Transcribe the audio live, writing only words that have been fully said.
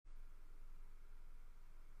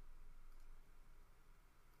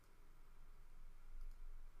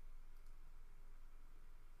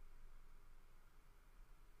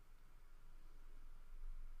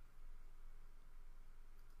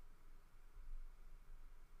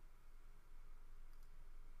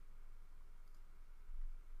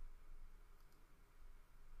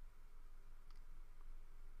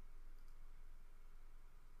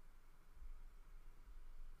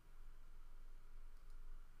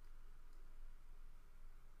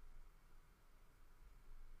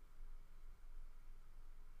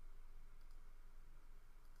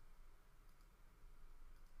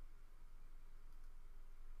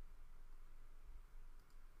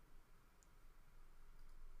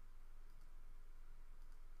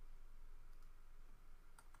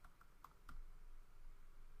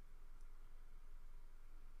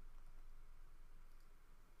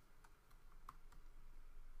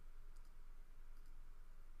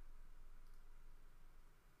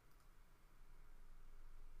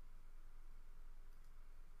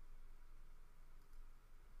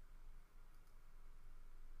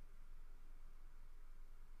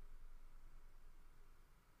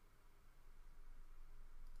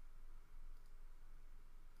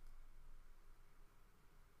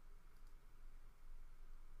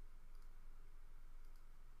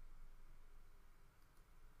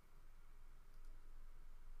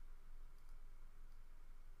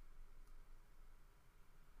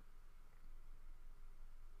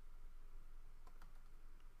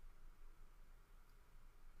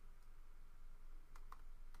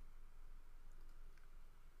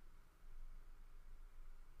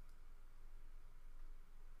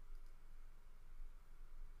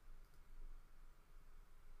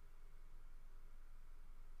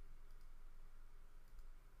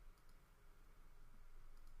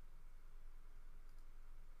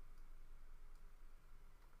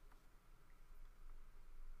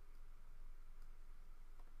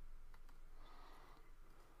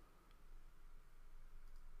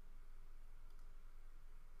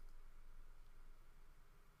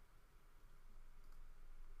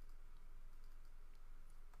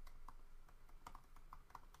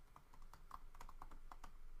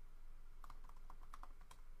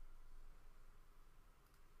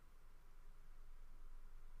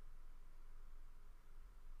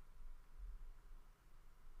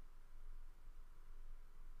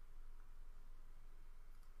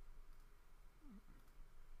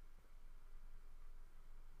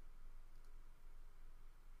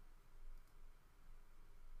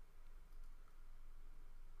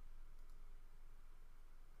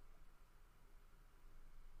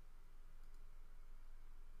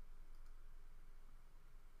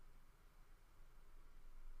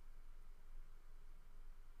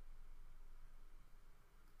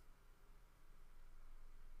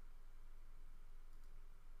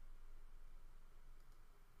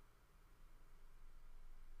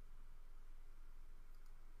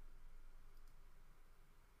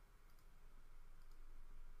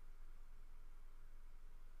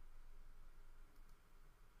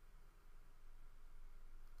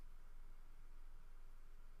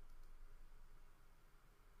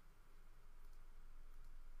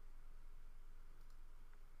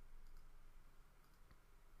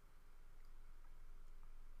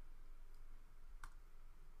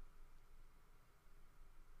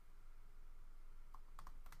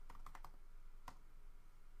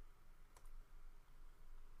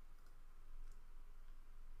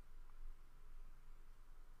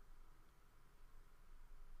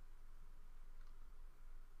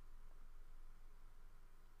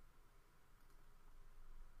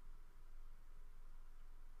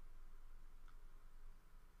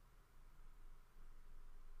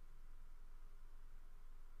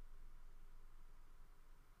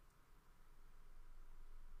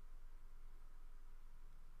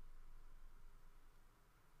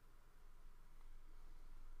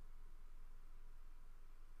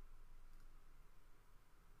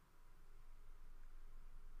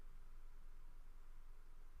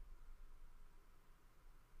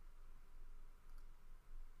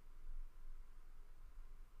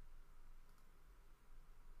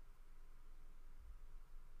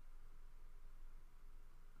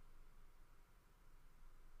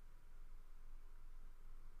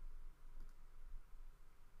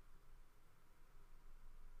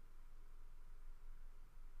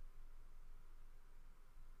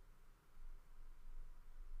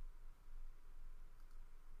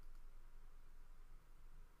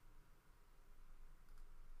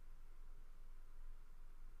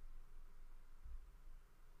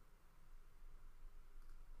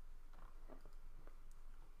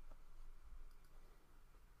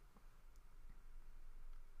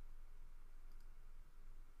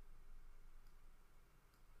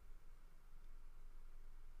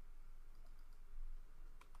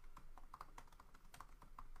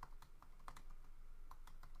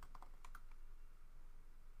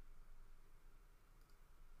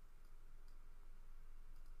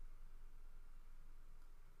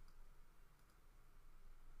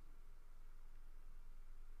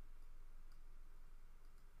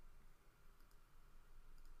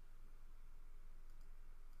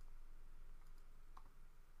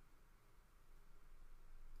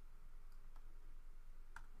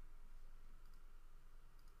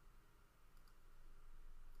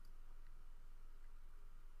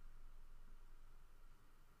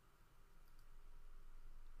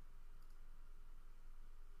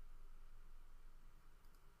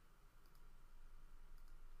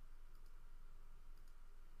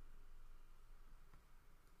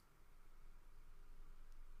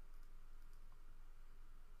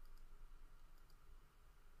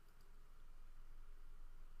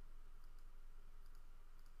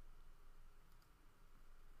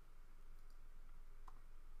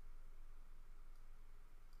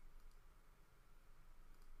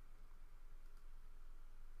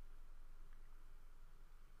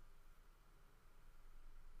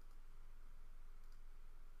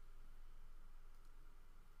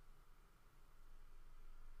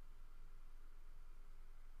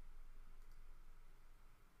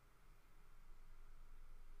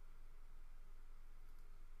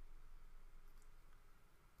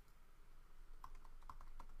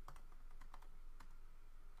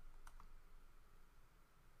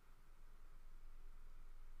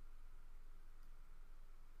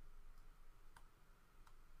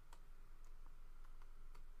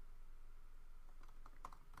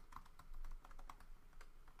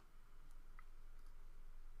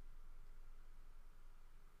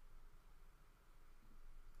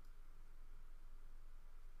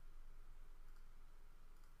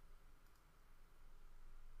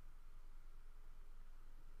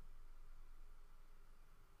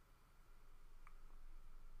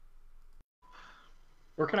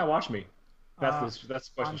Where can I watch me? That's the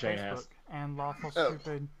question On Shane Facebook asked. and Oh,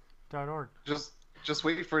 lawfulstupid.org. just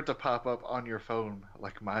wait for it to pop up on your phone,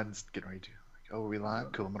 like mine's getting ready to. Like, oh, are we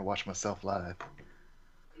live? Cool. I'm gonna watch myself live.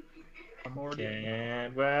 I'm already in.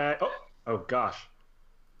 Can wait. Oh gosh.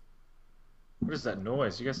 What is that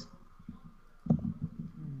noise? You guys.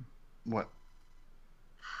 What?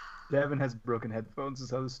 Devin has broken headphones.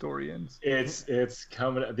 Is how the story ends. It's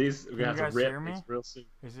coming. These we're Can gonna you have guys to rip. hear me? It's real soon.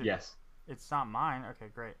 Is it? Yes. It's not mine. Okay,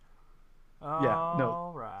 great. Yeah, no.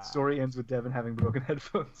 All right. Story ends with Devin having broken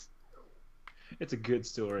headphones. It's a good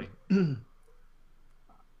story.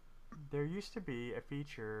 There used to be a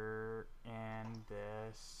feature in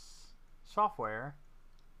this software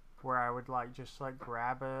where I would just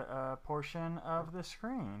grab a portion of the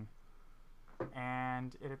screen,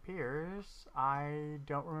 and it appears I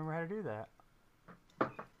don't remember how to do that.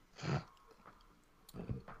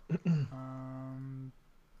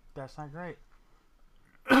 That's not great.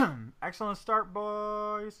 Excellent start,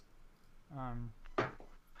 boys.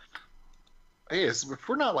 Hey, if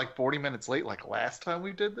we're not like 40 minutes late like last time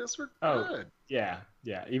we did this, we're good. Yeah.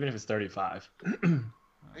 Even if it's 35.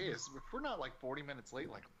 Hey, if we're not like 40 minutes late,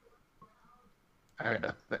 like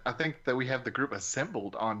I think that we have the group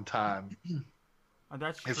assembled on time.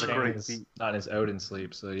 That's It's a true. great Shane is beat. not in his Odin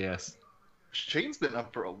sleep, so yes. Shane's been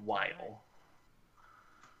up for a while.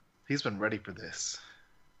 He's been ready for this.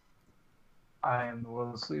 I am the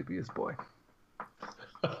world's sleepiest boy.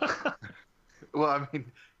 Well, I mean,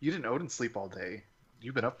 you didn't Odin sleep all day.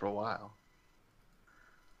 You've been up for a while.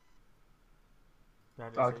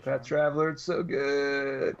 That is a Octopath shame. Traveler, it's so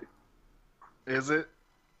good. Is it?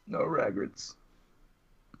 No regrets.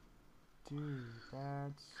 Dude,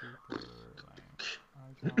 that's super lame.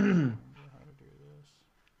 I don't remember how to do this.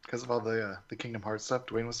 Because of all the Kingdom Hearts stuff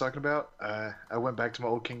Dwayne was talking about, I went back to my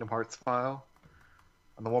old Kingdom Hearts file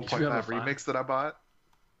on the You have a 1.5 file? remix that I bought.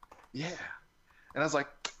 Yeah. And I was like,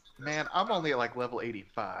 man, I'm only at like level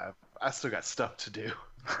 85. I still got stuff to do.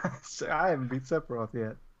 So I haven't beat Sephiroth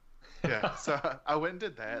yet. Yeah, so I went and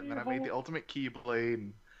did that, and then I made the ultimate Keyblade,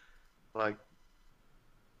 and like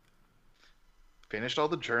finished all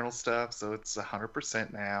the journal stuff, so it's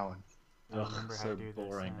 100% now. And I remember how so to do this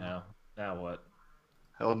boring now. Now what?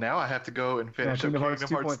 hell, now I have to go and finish up Kingdom Kingdom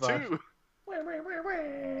Hearts Hearts 2.5.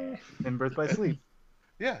 2. And Birth by Sleep.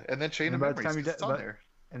 Yeah, and then Chain of And by the Memories, time you 'cause it's de- on by- there.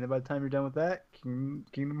 And then by the time you're done with that,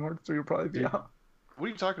 Kingdom Hearts 3 will probably be Dude. out. What are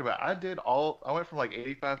you talking about? I went from like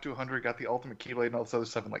 85 to 100, got the ultimate Keyblade and all this other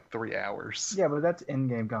stuff in like 3 hours. Yeah, but that's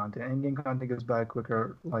in-game content. In-game content goes by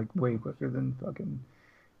quicker, like way quicker than fucking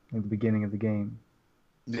like the beginning of the game.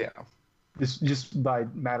 Yeah, Just by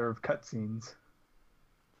matter of cutscenes.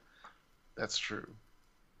 that's true.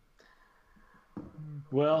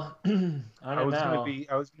 Well, I I don't was know.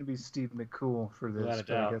 gonna be Steve McCool for Without this, a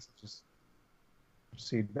but I doubt. guess I'll just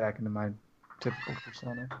proceed back into my typical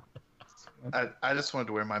persona. I just wanted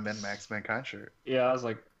to wear my Min-Max Mankind shirt. Yeah, I was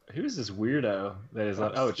like, who's this weirdo that is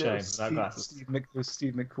like, oh, it's Shane, without glasses.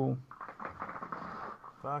 Steve McCool.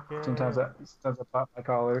 Fuck it. Sometimes I pop my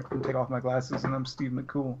collar and take off my glasses, and I'm Steve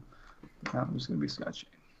McCool. Now I'm just gonna be Scott Shane.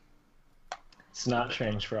 It's not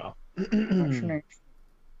change for all.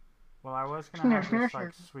 Well, I was gonna have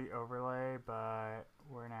this sweet overlay, but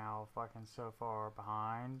we're now fucking so far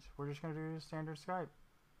behind. We're just gonna do standard Skype.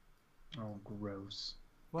 Oh, gross.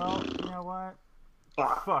 Well, you know what?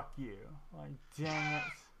 Fuck you. Like, dang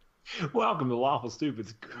it. Welcome to Lawful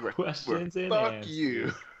Stupid's questions and Fuck answers.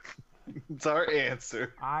 you. It's our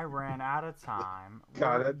answer. I ran out of time.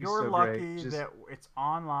 God, that'd be You're so lucky great. Just- that it's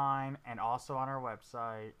online and also on our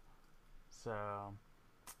website. So,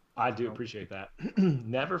 I do appreciate that.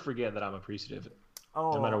 Never forget that I'm appreciative.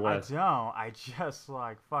 oh, matter what. I don't. I just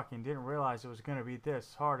fucking didn't realize it was gonna be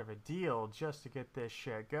this hard of a deal just to get this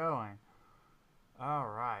shit going. All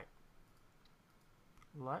right.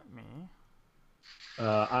 Let me.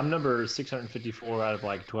 I'm number 654 out of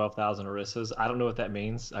like 12,000 Orissas. I don't know what that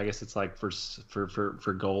means. I guess it's like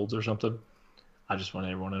for golds or something. I just want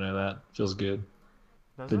everyone to know that. Feels good.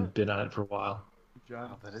 Does it? Been on it for a while. Good Oh,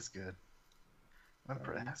 job. that is good. I'm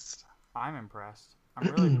impressed. I'm impressed. I'm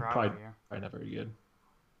really proud of Probably, you. probably not very good,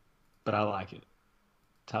 but I like it.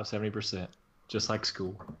 Top 70%, just like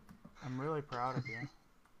school. I'm really proud of you.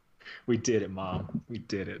 We did it, Mom. We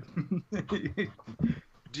did it.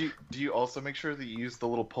 Do you also make sure that you use the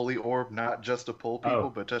little pulley orb, not just to pull people, Oh.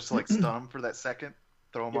 but just to like stun them for that second?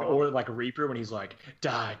 Throw them Yeah, off? or like a Reaper when he's like,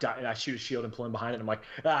 die, die, and I shoot a shield and pull him behind it, and I'm like,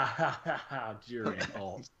 ah, ha, ha, ha, during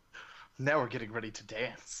all. Now we're getting ready to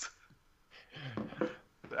dance.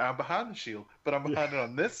 I'm behind the shield, but I'm behind it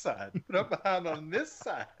on this side. But I'm behind on this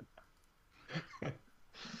side.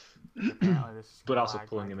 Apparently this is But also lag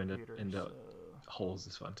pulling my him into- computer, into- so- holes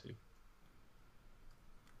is fun too.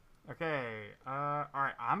 Okay. All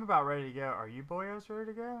right. I'm about ready to go. Are you boyos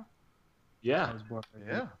ready to go? I Yeah. was born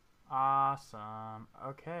ready. Yeah. Awesome.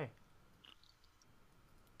 Okay.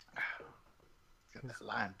 Got that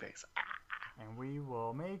lion face. And we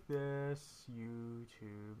will make this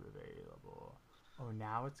YouTube available. Oh,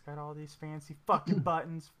 now it's got all these fancy fucking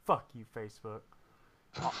buttons. Fuck you, Facebook.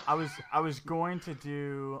 Oh, I was going to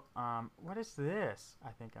do what is this? I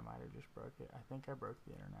think I might have just broke it. I think I broke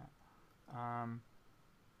the internet.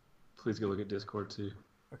 Please go look at Discord too.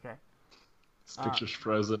 Okay. This picture's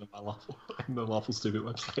frozen in my lawful, in the lawful stupid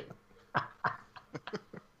website.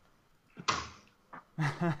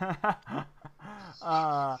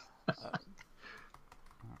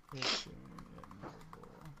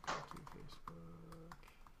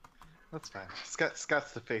 That's fine.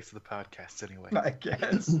 Scott's the face of the podcast anyway. I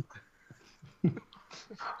guess.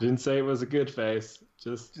 Didn't say it was a good face.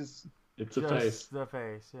 Just it's a Just face. the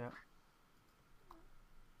face,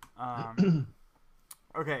 yeah.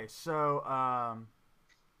 Okay, so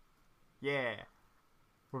yeah,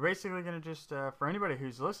 we're basically gonna just for anybody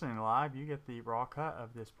who's listening live, you get the raw cut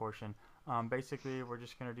of this portion. Basically, we're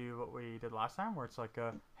just gonna do what we did last time, where it's like,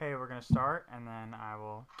 hey, we're gonna start, and then I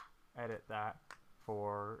will edit that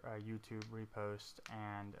for YouTube repost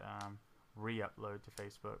and re-upload to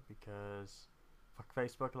Facebook because fuck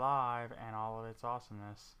Facebook Live and all of its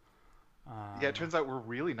awesomeness. Yeah, it turns out we're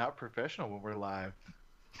really not professional when we're live.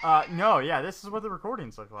 No, yeah, this is what the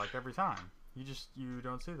recordings look like every time. You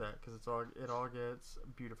don't see that because it all gets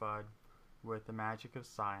beautified with the magic of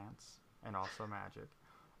science and also magic.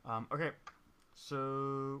 Okay,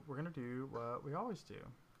 so we're gonna do what we always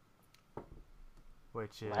do,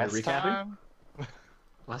 which is Recapping?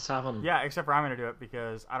 Last time on yeah, except for I'm gonna do it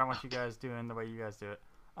because I don't want you guys doing the way you guys do it.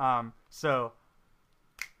 So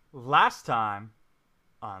last time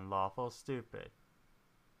on Lawful Stupid,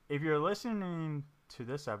 if you're listening to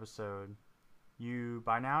this episode, you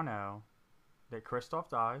by now know that Kristoff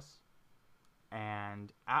dies,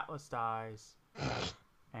 and Atlas dies,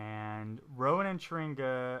 and Rowan and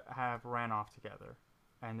Tringa have ran off together,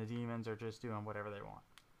 and the demons are just doing whatever they want.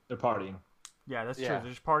 they're partying. Yeah, that's Yeah. true.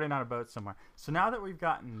 They're just partying on a boat somewhere. So now that we've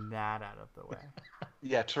gotten that out of the way,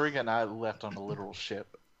 Yeah, Taringa and I left on a literal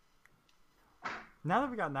ship. now that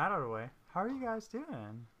we've gotten that out of the way, how are you guys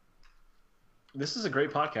doing? This is a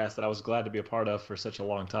great podcast that I was glad to be a part of for such a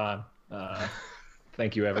long time.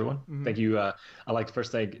 Thank you, everyone. Mhm. Thank you. I'd like to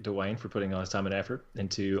first thank Dwayne for putting all his time and effort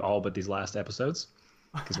into all but these last episodes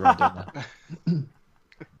because we're all done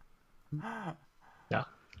now. Yeah,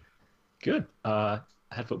 good. I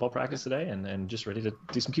had football practice today and just ready to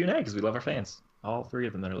do some Q&A because we love our fans. All three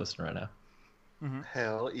of them that are listening right now. Mm-hmm.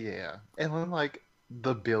 Hell yeah. And then, like,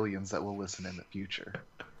 the billions that will listen in the future.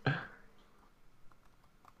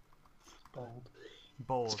 Bold.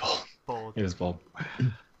 Bold, It's bold. bold, It is bold.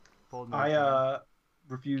 bold. I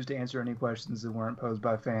refuse to answer any questions that weren't posed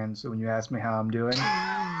by fans. So when you ask me how I'm doing,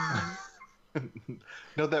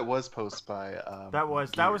 No, that was posted by. that was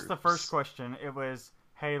the first Gears. question. It was,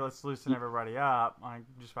 hey, let's loosen everybody up. Like,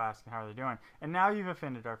 just by asking how they're doing. And now you've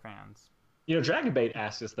offended our fans. You know, Dragon Bait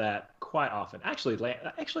asks us that quite often. Actually,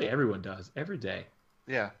 everyone does every day.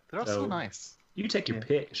 Yeah, they're all so So- nice. You take your Yeah.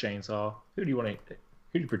 pick, Chainsaw. Who do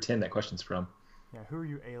you pretend that question's from? Yeah, who are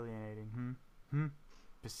you alienating?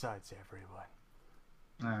 Besides everyone.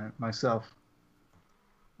 all right, myself.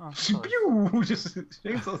 Oh, of course. Pew! Just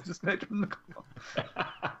Chainsaw's disconnected from the call.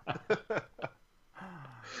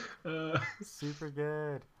 Super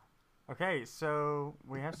good. Okay, so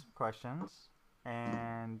we have some questions,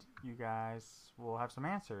 and you guys will have some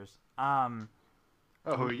answers.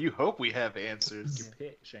 Oh, you hope we have answers. Your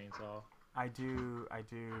pick, Chainsaw. I do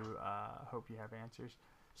hope you have answers.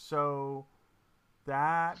 So,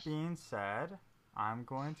 that being said, I'm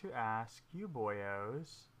going to ask you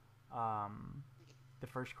boyos the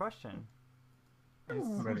first question.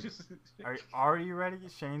 I'm ready. Are you ready?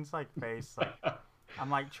 Shane's like face like I'm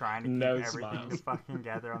like trying to keep No everything smiles. fucking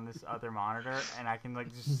together on this other monitor, and I can like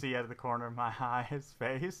just see out of the corner of my eye his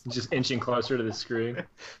face. Just inching closer to the screen.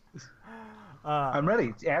 I'm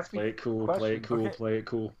ready. Ask me. Play it cool, Question. play it cool, Okay. play it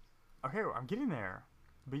cool. Okay, well, I'm getting there,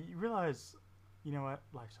 but you realize, you know what?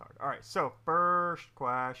 Life's hard. All right, so first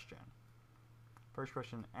question,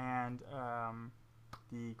 and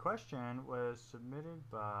the question was submitted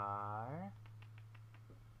by.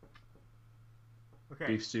 Okay.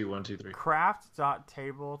 Beef stew, 1, 2, 3.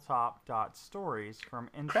 Craft.tabletop.stories from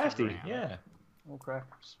Instagram. Crafty, yeah. Oh,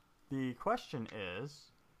 crackers. The question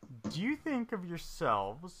is, do you think of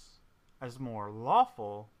yourselves as more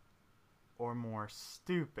lawful or more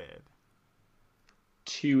stupid?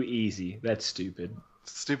 Too easy. That's stupid.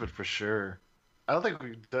 Stupid for sure. I don't think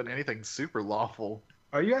we've done anything super lawful.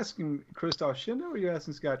 Are you asking Christoph Shindo or are you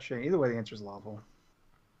asking Scott Shane? Either way, the answer is lawful.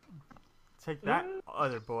 Take that,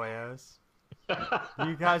 other boyos.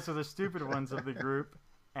 You guys are the stupid ones of the group,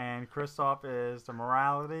 and Christoph is the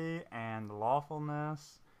morality and the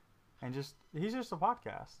lawfulness, and he's just a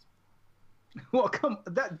podcast. Well,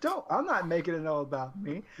 I'm not making it all about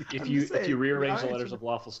me. If you rearrange the letters of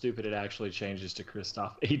lawful stupid, it actually changes to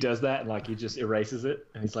Christoph. He does that and like he just erases it,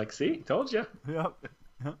 and he's like, "See, told you." Yep.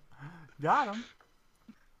 Got him.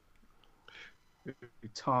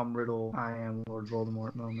 Tom Riddle, I am Lord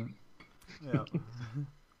Voldemort moment. Yep.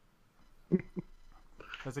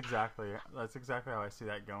 That's exactly how I see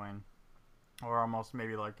that going. Or almost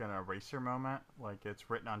maybe like an eraser moment, like it's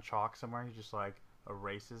written on chalk somewhere. He just like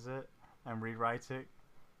erases it and rewrites it.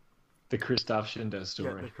 The Christoph Shindo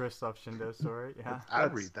story. Yeah, the Christoph Shindo story. Yeah.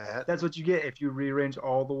 I'd read that. That's what you get if you rearrange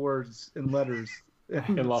all the words and letters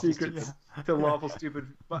And lawful secrets to lawful stupid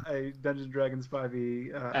Dungeons and Dragons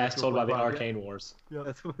 5e. As told by the Arcane Wars.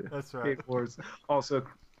 Yep. That's right. Arcane Wars. Also,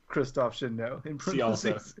 Christoph Shindo in See also.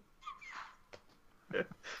 parentheses.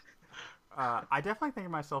 I definitely think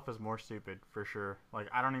of myself as more stupid for sure. Like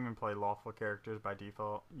I don't even play lawful characters by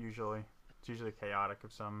default. Usually, it's usually chaotic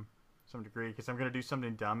of some degree because I'm gonna do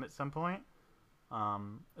something dumb at some point.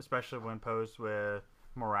 Especially when posed with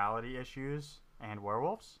morality issues and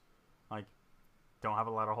werewolves. Like, don't have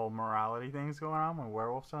a lot of whole morality things going on when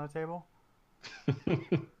werewolves on the table.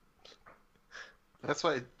 That's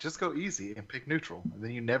why just go easy and pick neutral, and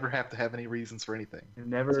then you never have to have any reasons for anything. And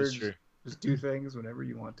never This is true. just do things whenever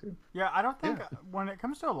you want to. Yeah, I don't think when it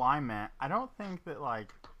comes to alignment, I don't think that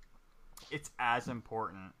like it's as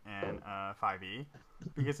important in 5e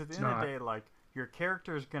because at the end of the day, like your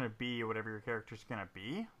character is gonna be whatever your character's gonna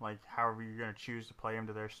be, like however you're gonna choose to play them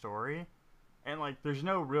to their story, and like there's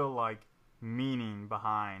no real like meaning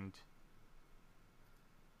behind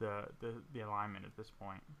the alignment at this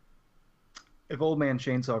point. If Old Man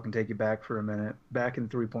Chainsaw can take you back for a minute, back in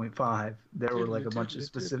 3.5, there were like a bunch of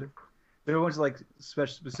specific. There were a bunch of like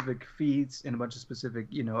specific feats and a bunch of specific,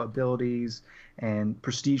 abilities and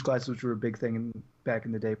prestige classes, which were a big thing back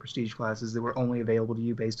in the day. Prestige classes that were only available to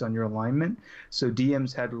you based on your alignment. So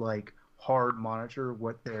DMs had to like hard monitor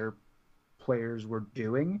what their players were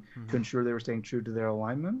doing to ensure they were staying true to their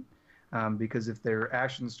alignment. Because if their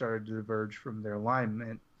actions started to diverge from their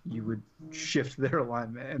alignment, you would shift their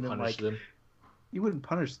alignment and then Punish them. you wouldn't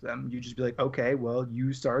punish them. You'd just be like, okay, well,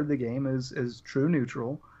 you started the game as true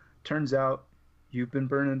neutral. Turns out you've been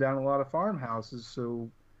burning down a lot of farmhouses, so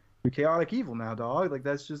you're chaotic evil now, dog. Like,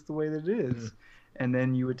 that's just the way that it is. And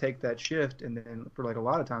then you would take that shift, and then for like a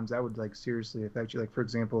lot of times that would like seriously affect you. Like, for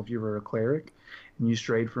example, if you were a cleric and you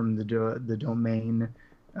strayed from the domain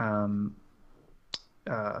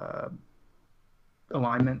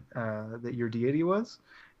alignment that your deity was,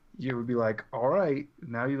 you would be like, all right,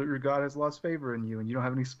 now your god has lost favor in you, and you don't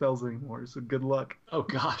have any spells anymore, so good luck. Oh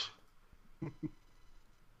gosh.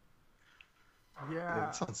 Yeah.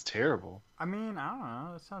 That sounds terrible. I mean, I don't know.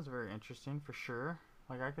 That sounds very interesting for sure.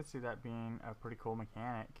 Like, I could see that being a pretty cool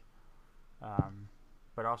mechanic.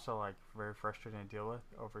 But also, like, very frustrating to deal with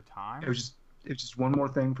over time. It was just one more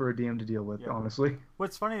thing for a DM to deal with, honestly.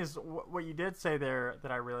 What's funny is what you did say there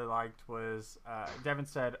that I really liked was Devin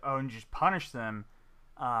said, oh, and just punish them.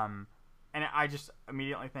 And I just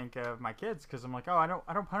immediately think of my kids because I'm like, oh, I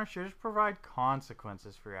don't punish you. I just provide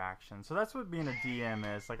consequences for your actions. So that's what being a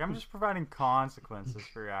DM is. Like, I'm just providing consequences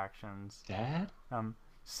for your actions. Dad?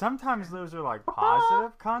 Sometimes those are like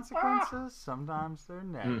positive consequences. Sometimes they're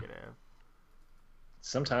negative.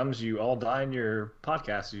 Sometimes you all die in your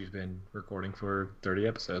podcast you've been recording for 30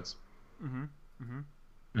 episodes.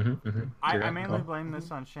 I mainly blame this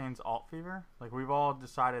on Shane's alt fever. Like, we've all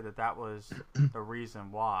decided that was the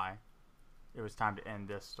reason why it was time to end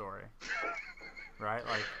this story. Right?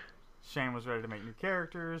 Like, Shane was ready to make new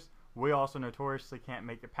characters. We also notoriously can't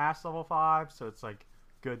make it past level 5, so it's like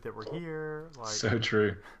good that we're here. Like, so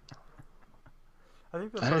true. I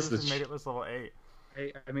think the furthest we made it was level 8.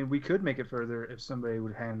 Hey, I mean, we could make it further if somebody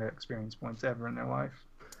would hand out experience points ever in their life.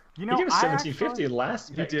 You know, he gave us 1750 last.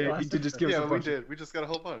 He did just give us a bunch. We did. We just got a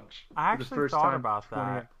whole bunch. I actually thought about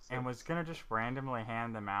that and was gonna just randomly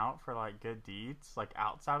hand them out for like good deeds, like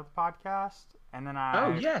outside of the podcast, and then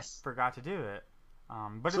I forgot to do it.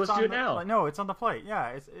 But so it's let's on do it now. Like, no, it's on the plate. Yeah,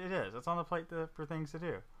 it is. It's on the plate for things to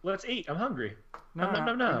do. Let's eat. I'm hungry.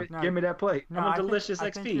 No. Give me that plate. No, I'm a delicious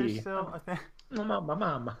I XP. think you're still,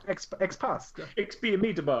 Mama. Ex pasta. XP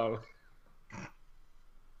meatball.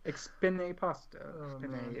 Expine pasta.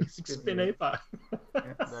 Expine pasta.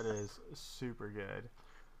 That is super good.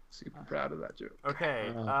 Super proud of that joke.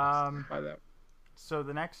 Okay. By that. So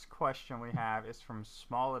the next question we have is from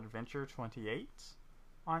Small Adventure 28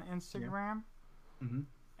 on Instagram. Mhm.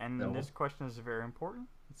 And No. this question is very important.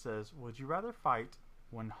 It says, would you rather fight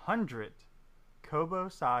 100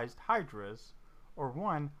 Kobo-sized hydras or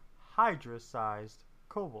one hydra-sized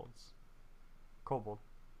kobolds? Kobold.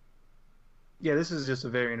 Yeah, this is just a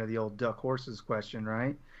variant of the old duck horses question,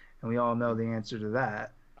 right? And we all know the answer to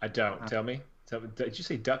that. I don't. Tell me. Did you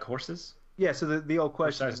say duck horses? Yeah, so the old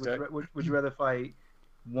question is, Horse-sized duck. would you rather fight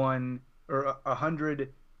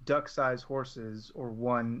 100 duck-sized horses or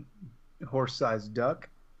one horse-sized duck?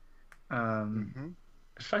 Mhm.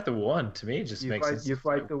 Fight the one. To me, it just makes sense. You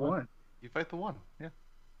fight the one. You fight the one. Yeah.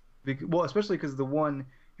 Well, especially because the one,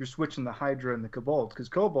 you're switching the Hydra and the Kobolds, because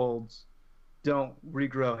Kobolds don't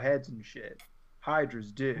regrow heads and shit.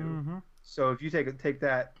 Hydras do. Mm-hmm. So if you take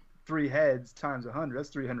that 3 heads times 100, that's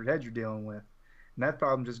 300 heads you're dealing with. And that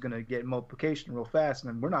problem's just going to get multiplication real fast,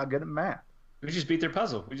 and we're not good at math. We just beat their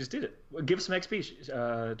puzzle. We just did it. Well, give us some XP,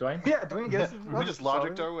 Dwayne. Yeah, Dwayne gets We just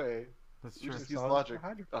logicked our way. That's We true. just used Solid logic for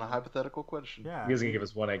Hydra. on a hypothetical question. Yeah. You guys can give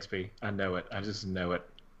us 1 XP. I know it. I just know it.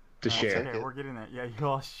 To That's share. okay, we're getting it. Yeah, you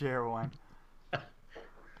all share one.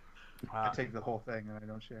 I take the whole thing and I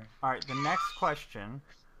don't share. All right, the next question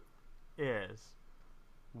is,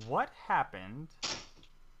 what happened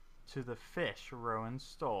to the fish Rowan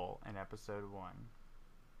stole in episode 1?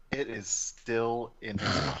 It is still in his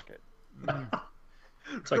pocket.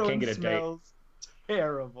 So I can't get a date. Smells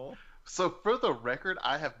terrible. So for the record,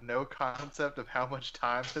 I have no concept of how much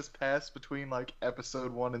time has passed between like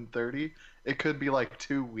episode 1 and 30. It could be like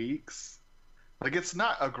 2 weeks. Like it's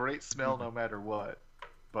not a great smell no matter what.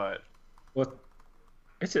 But Well,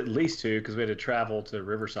 it's at least 2 because we had to travel to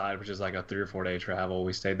Riverside, which is like a 3 or 4 day travel.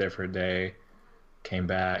 We stayed there for a day, came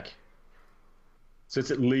back. So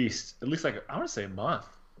it's at least like I want to say a month.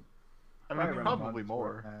 I mean, around a probably month's more.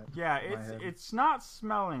 worth of that. Yeah, in my head. it's not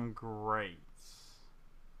smelling great.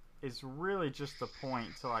 It's really just the point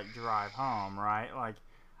to like drive home, right? Like,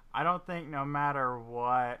 I don't think no matter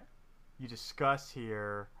what you discuss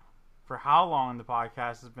here, for how long the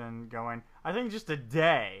podcast has been going, I think just a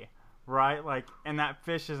day, right? Like, and that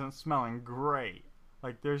fish isn't smelling great.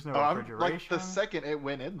 Like, there's no refrigeration. Like the second it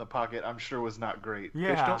went in the pocket, I'm sure was not great. Fish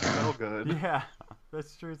Yeah. don't smell good. Yeah,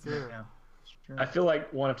 that's true too. Yeah, it's true. I feel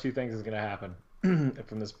like one of 2 things is going to happen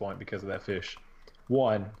from this point because of that fish.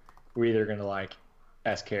 One, we're either going to like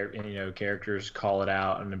as characters call it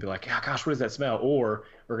out and then be like, "Yeah, gosh, what does that smell?" Or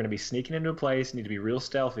we're going to be sneaking into a place, need to be real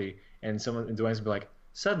stealthy, and Dwayne's going to be like,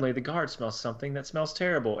 "Suddenly the guard smells something that smells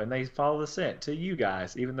terrible," and they follow the scent to you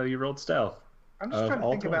guys, even though you rolled stealth. I'm just of trying to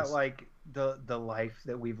all think about toys. like the life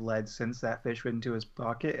that we've led since that fish went into his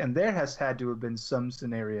pocket, and there has had to have been some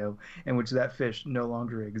scenario in which that fish no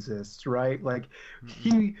longer exists, right? Like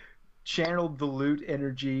he channeled the loot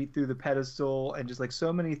energy through the pedestal, and just like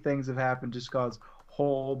so many things have happened, just cause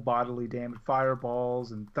whole bodily damage,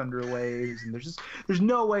 fireballs and thunder waves, and there's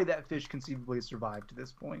no way that fish conceivably survived to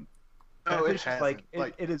this point. No, That it fish is hasn't. like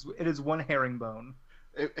Like- it is one herringbone.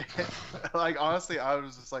 Like honestly, I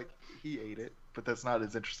was just like, he ate it, but that's not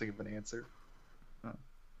as interesting of an answer.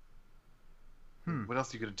 What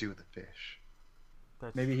else are you gonna do with the fish?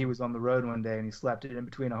 That's Maybe he was on the road one day and he slapped it in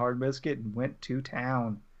between a hard biscuit and went to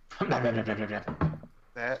town.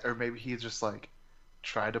 That, or maybe he just like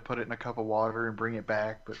tried to put it in a cup of water and bring it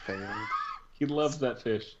back, but failed. He loves that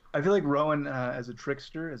fish. I feel like Rowan, as a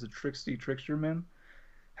trickster man,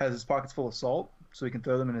 has his pockets full of salt, so he can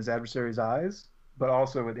throw them in his adversary's eyes. But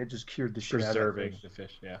also, it just cured the shit Preserving out of the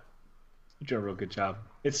fish, yeah. You're doing a real good job.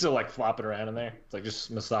 It's still like flopping around in there. It's like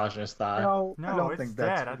just massaging his thigh. that fish. No, no, I don't it's think dead.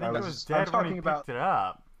 that's. I think it was I'm dead when he talking picked about. it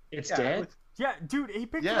up. It's Yeah, dead? with- Yeah, dude, he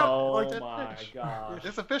picked it Yeah. up. Oh Like, Dead my fish. gosh.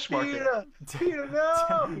 It's a fish market. Peter,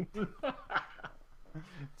 no!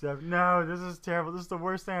 No, this is terrible. This is the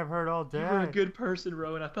worst thing I've heard all day. You were a good person,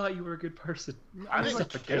 Rowan. I thought you were a good person. I mean,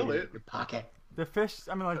 didn't like, kill it. Your pocket. the fish.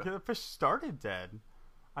 I mean, like the fish started dead.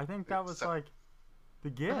 I think that was So- like the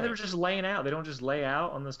No, gift. they were just laying out. They don't just lay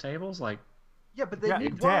out on those tables. Like, Yeah, but they Yeah,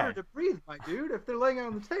 need dead. water to breathe, my dude. If they're laying out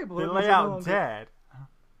on the table, They that means lay they're no out longer- dead.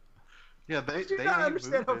 Yeah, they Do you they not ain't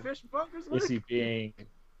understand how moving. fishmongers is work?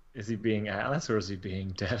 he being Atlas or is he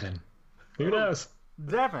being Devin? Who knows?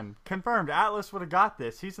 Devin confirmed. Atlas would have got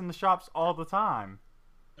this. He's in the shops all the time.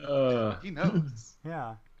 He knows.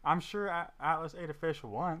 Yeah, I'm sure Atlas ate a fish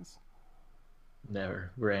once.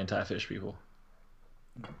 Never. We're anti-fish people.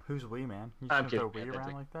 Who's we, man? You I'm shouldn't throw kidding. we man.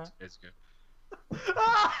 around like that. It's good.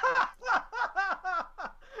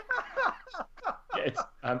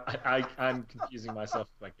 Yeah, I'm confusing myself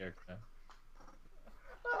with my character now.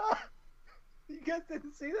 You guys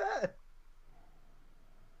didn't see that?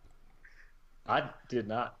 I did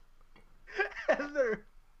not. And Heather,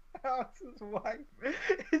 Alex's wife,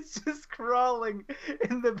 is just crawling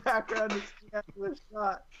in the background of the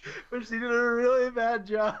shot, but she did a really bad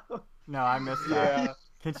job. No, I missed that. Yeah,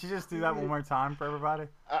 Can she just do that one more time for everybody?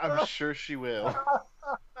 I'm sure she will.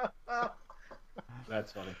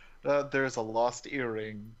 That's funny. There's a lost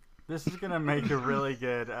earring. This is gonna make a really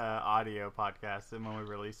good audio podcast, and when we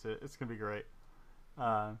release it, it's gonna be great.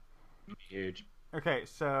 Huge. Okay,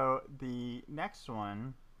 so the next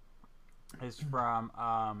one is from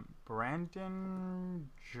Brandon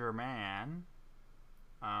German.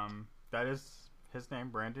 That is his name,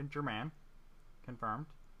 Brandon German. Confirmed.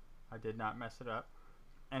 I did not mess it up.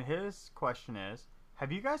 And his question is, have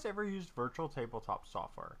you guys ever used virtual tabletop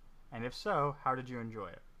software? And if so, how did you enjoy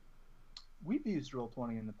it? We've used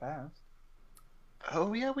Roll20 in the past.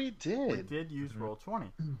 Oh yeah, we We did. did use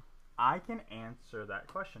Roll20. I can answer that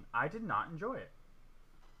question. I did not enjoy it.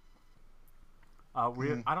 I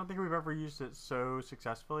don't think we've ever used it so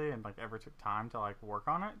successfully and like ever took time to like work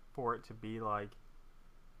on it for it to be like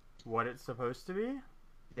what it's supposed to be.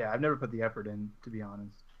 Yeah, I've never put the effort in, to be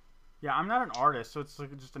honest. Yeah, I'm not an artist, so it's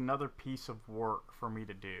like just another piece of work for me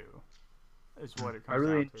to do. Is what it comes I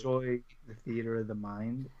really down to. enjoy the theater of the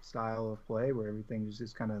mind style of play, where everything is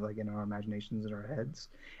just kind of like in our imaginations in our heads.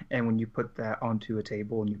 And when you put that onto a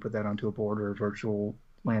table and you put that onto a board or a virtual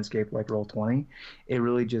landscape like Roll20, it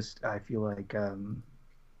really just, I feel like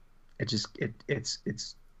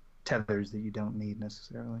it's tethers that you don't need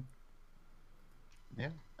necessarily. Yeah,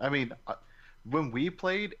 I mean, when we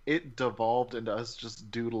played, it devolved into us just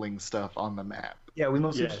doodling stuff on the map. Yeah, we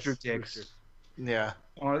mostly Yes, just drew for dicks. sure. Yeah,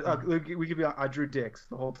 We could be. I drew dicks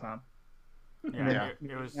the whole time. Yeah,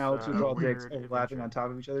 it was Alex was all weird dicks, laughing adventure. on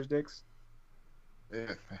top of each other's dicks.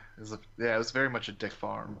 it was very much a dick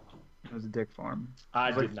farm. It was a dick farm, I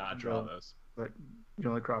Like, did not draw those. but you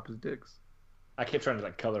only crop his dicks. I kept trying to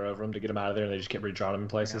like color over them to get them out of there, and they just kept redrawing them in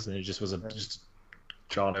places, and it just was just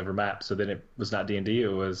drawn over map. So then it was not D&D. It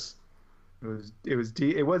was It was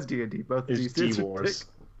D&D. Both of it's these D dudes were Wars.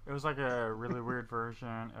 dicks. It was like a really weird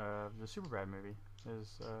version of the Superbad movie.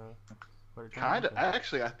 Is what it turned Kind of. into.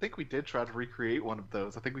 Actually, I think we did try to recreate one of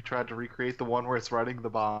those. I think we tried to recreate the one where it's riding the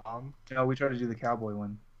bomb. No, we tried to do the cowboy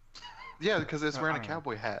one. Yeah, because it's No, wearing I a mean,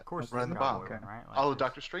 cowboy hat. Of course, running the there's a bomb. cowboy one, right? Like, Oh, there's-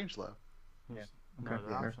 Dr. Strangelove. there's Yeah. no Okay, other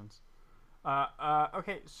fair. options.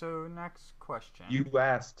 Okay, so next question. You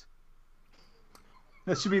asked.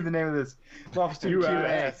 That should be the name of this. Officer You Q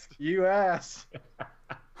asked. You asked.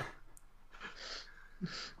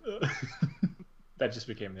 That just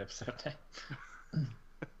became the episode name.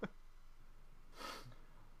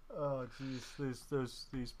 Oh, jeez,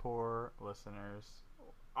 these poor listeners.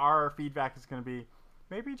 Our feedback is going to be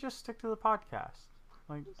maybe just stick to the podcast.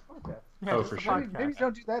 Like, yeah, Oh, just for the sure. podcast. Maybe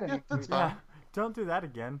don't do that anymore. that's Yeah, fine. don't do that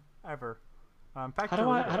again ever. Back How to do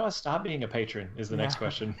I Rita. how do I stop being a patron? Is the next Yeah.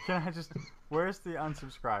 question. Can I just? Where's the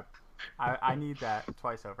unsubscribe? I need that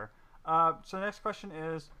twice over. So the next question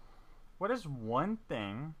is, what is one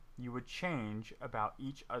thing you would change about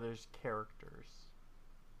each other's characters?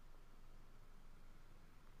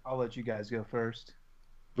 I'll let you guys go first.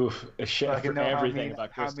 Oof, a shit So I for can know everything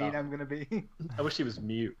about how Kristoff. mean I'm gonna be. I wish he was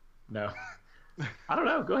mute. No. I don't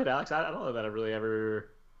know. Go ahead, Alex. I don't know that I really ever.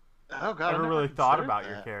 Oh God, I I never never really thought considered about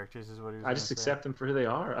your that. characters. Is what he was. I just gonna accept them for who they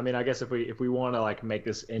are. I mean, I guess if we want to like make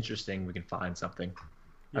this interesting, we can find something.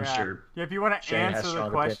 I'm Yeah. sure. Yeah, if you want to Shane has answer the strong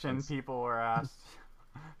question opinions. people were asked.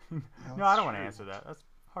 No, that's I don't want to true. answer that. That's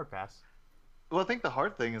hard pass. Well, I think the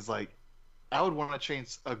hard thing is like, I would want to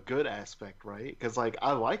change a good aspect, right? Because like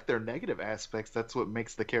I like their negative aspects. That's what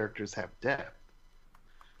makes the characters have depth.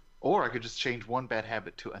 Or I could just change one bad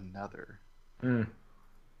habit to another. Mm.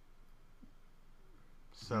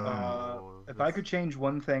 So If I could change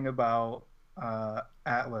one thing about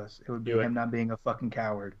Atlas, it would be Do it. him not being a fucking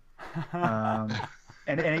coward.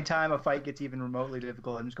 And anytime a fight gets even remotely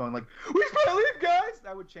difficult, I'm just going like, "We gotta leave, guys!"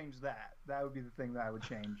 That would change that. That would be the thing that I would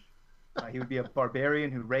change. He would be a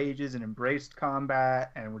barbarian who rages and embraced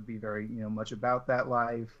combat, and would be very, much about that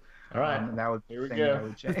life. All right. And that would be Here we the thing that I go.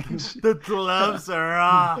 would change. the gloves are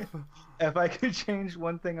off. If I could change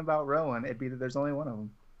one thing about Rowan, it'd be that there's only one of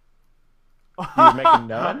them. You would make him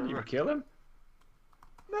none? You would kill him?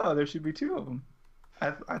 No, there should be two of them.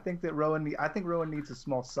 I think that Rowan needs a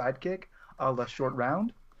small sidekick, a la Short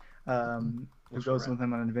Round, who What's goes Short with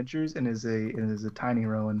him on adventures and is a tiny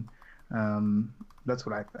Rowan. That's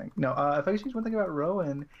what I think. No, if I could change one thing about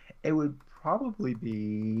Rowan, it would probably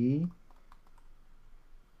be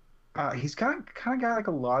he's kind of got like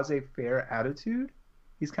a laissez-faire attitude.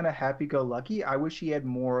 He's kind of happy-go-lucky. I wish he had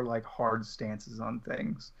more like hard stances on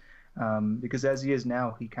things. Because as he is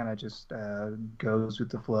now, he kind of just goes with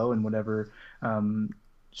the flow and whatever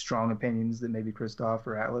strong opinions that maybe Kristoff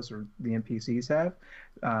or Atlas or the NPCs have.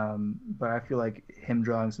 But I feel like him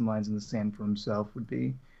drawing some lines in the sand for himself would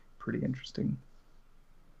be pretty interesting.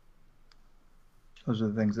 Those are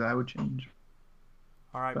the things that I would change.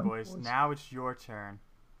 All right, boys. Now it's your turn.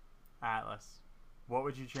 Atlas, what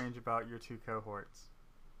would you change about your two cohorts?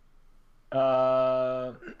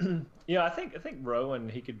 Yeah, I think Rowan,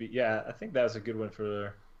 he could be. Yeah, I think that was a good one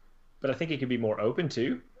but I think he could be more open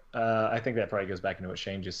too. I think that probably goes back into what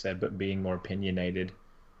Shane just said, but being more opinionated.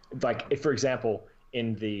 Like, if, for example,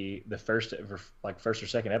 in the first or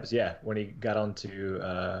second episode, yeah, when he got onto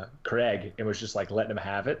Craig and was just like letting him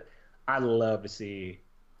have it, I'd love to see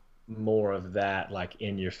more of that, like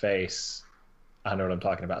in your face. I know what I'm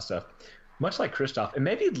talking about stuff. Much like Kristoff, and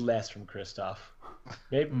maybe less from Kristoff.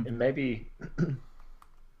 Maybe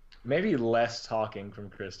less talking from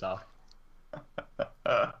Kristoff.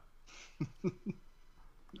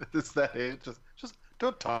 Is that it? Just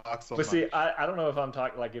don't talk so much. But see, I don't know if I'm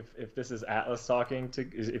talking, like, if this is Atlas talking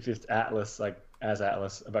if it's Atlas, like, as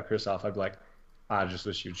Atlas about Kristoff, I'd be like, I just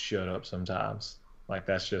wish you'd shut up sometimes. Like,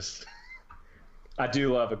 that's just... I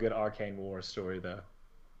do love a good Arcane Wars story, though.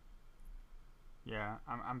 Yeah,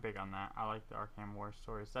 I'm big on that. I like the Arcane Wars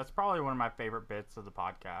stories. That's probably one of my favorite bits of the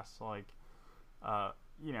podcast. Like,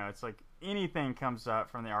 it's like anything comes up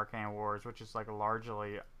from the Arcane Wars, which is like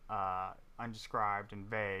largely undescribed and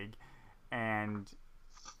vague, and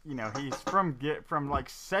he's from like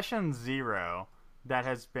session 0 that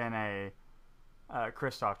has been a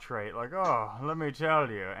Kristoff trait. Like, oh, let me tell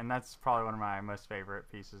you, and that's probably one of my most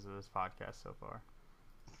favorite pieces of this podcast so far.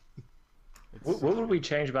 What would we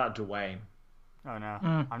change about Dwayne? Oh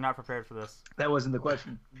no, I'm not prepared for this. That wasn't the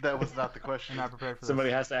question. That was not the question. I'm not prepared for Somebody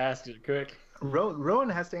this. has to ask it quick. Rowan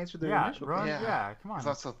has to answer the initial Rowan, question. yeah, come on. I was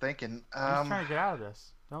also thinking. I'm just trying to get out of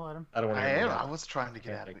this. Don't let him. I don't want to. I was trying to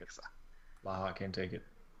get out of it. Wow, I can't take it.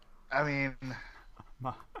 I mean,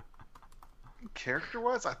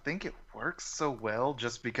 character-wise, I think it works so well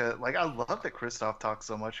just because, like, I love that Kristoff talks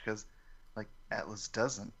so much because, like, Atlas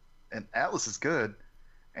doesn't. And Atlas is good,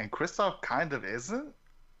 and Kristoff kind of isn't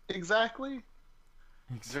exactly.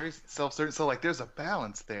 It's very self-certain. So, like, there's a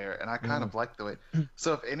balance there, and I kind of like the way.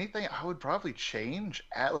 So, if anything, I would probably change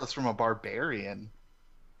Atlas from a barbarian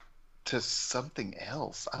to something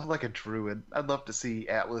else. I would like a druid. I'd love to see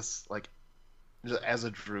Atlas, like, as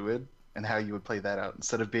a druid and how you would play that out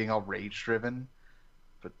instead of being all rage-driven,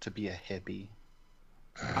 but to be a hippie.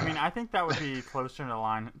 I mean, I think that would be closer in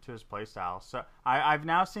line to his playstyle. So, I've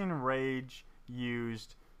now seen rage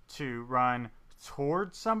used to run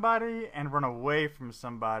towards somebody and run away from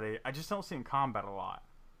somebody. I just don't see in combat a lot.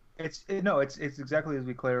 It's exactly as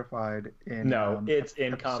we clarified in it's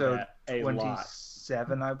in episode combat a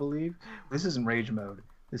 27, lot. I believe. This isn't rage mode.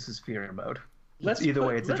 This is fear mode. It's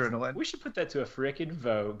adrenaline. We should put that to a freaking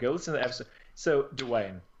vote. Go listen to the episode. So,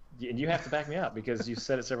 Dwayne, and you have to back me up because you've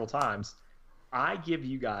said it several times. I give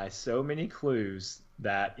you guys so many clues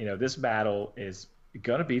that this battle is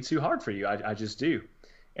gonna be too hard for you. I just do.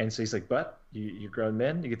 And so he's like, but you're grown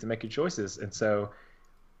men, you get to make your choices. And so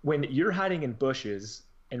when you're hiding in bushes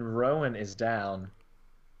and Rowan is down,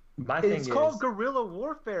 it's called guerrilla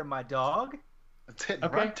warfare, my dog. It's hit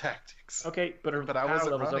and run tactics. Okay, but our I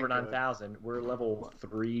wasn't level's over running good. 9,000. We're level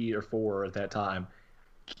 3 or 4 at that time.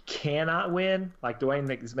 Cannot win. Like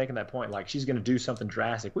Dwayne is making that point. Like she's going to do something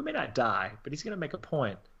drastic. We may not die, but he's going to make a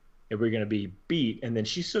point, and we're going to be beat. And then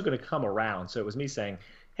she's still going to come around. So it was me saying,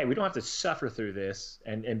 hey, we don't have to suffer through this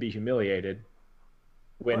and be humiliated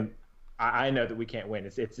when I know that we can't win.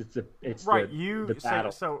 It's right. The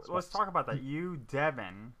battle. So let's talk about that. You,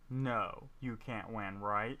 Devin, no, you can't win,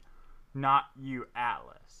 right? Not you,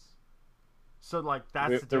 Atlas. So like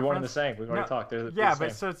they're one and the same. We've already talked. They're the same.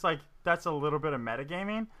 So it's like that's a little bit of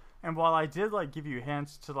metagaming. And while I did like give you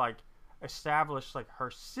hints to like establish like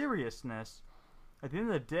her seriousness, at the end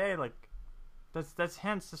of the day, like that's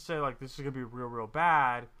hints to say like this is gonna be real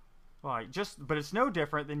bad. Like but it's no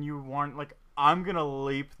different than you want like I'm gonna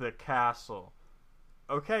leap the castle.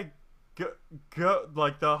 Okay, go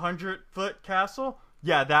like the 100-foot castle.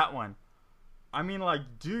 Yeah, that one. I mean, like,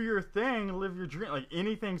 do your thing, live your dream. Like,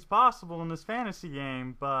 anything's possible in this fantasy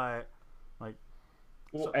game, but, like...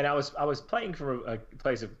 Well, and I was playing from a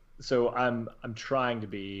place of... So I'm trying to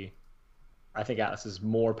be... I think Atlas is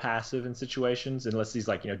more passive in situations, unless he's,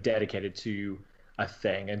 like, dedicated to a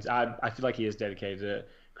thing. And I feel like he is dedicated to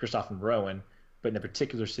Kristoff and Rowan, but in a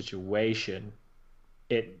particular situation,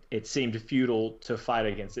 it seemed futile to fight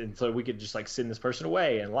against it. And so we could just, like, send this person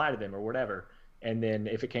away and lie to them or whatever. And then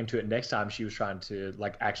if it came to it next time, she was trying to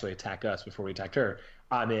like actually attack us before we attacked her.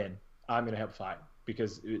 I'm in. I'm going to help fight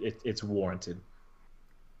because it's warranted.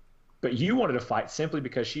 But you wanted to fight simply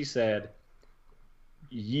because she said,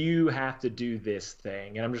 you have to do this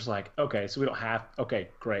thing. And I'm just like, okay, so we don't have, okay,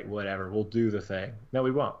 great, whatever. We'll do the thing. No,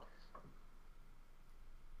 we won't.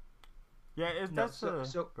 Yeah, No, that's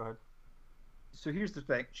go ahead. So here's the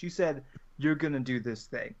thing. She said, you're going to do this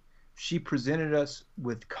thing. She presented us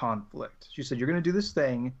with conflict. She said, you're going to do this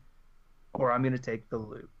thing, or I'm going to take the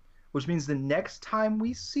loot. Which means the next time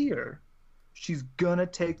we see her, she's going to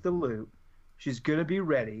take the loot. She's going to be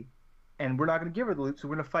ready, and we're not going to give her the loot, so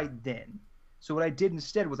we're going to fight then. So what I did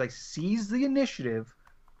instead was I seized the initiative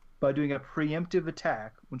by doing a preemptive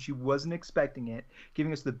attack when she wasn't expecting it,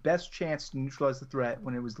 giving us the best chance to neutralize the threat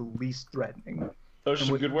when it was the least threatening. Those are And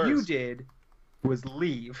some what good words. you did was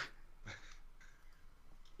leave.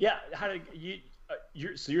 Yeah, how did you?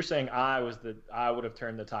 So you're saying I would have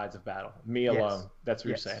turned the tides of battle, me alone. That's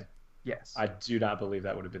what Yes. you're saying. Yes. I do not believe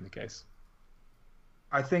that would have been the case.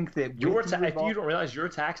 I think that Your with if you don't realize your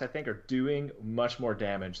attacks, I think, are doing much more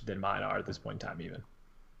damage than mine are at this point in time, even.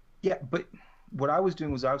 Yeah, but what I was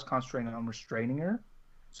doing was I was concentrating on restraining her.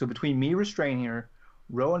 So between me restraining her,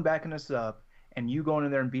 Rowan backing us up, and you going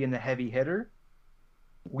in there and being the heavy hitter,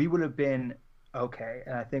 we would have been okay.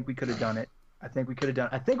 And I think we could have done it. I think we could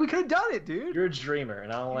have done it, dude. You're a dreamer,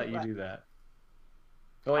 and I don't let you do that.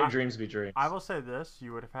 Don't let your dreams be dreams. I will say this: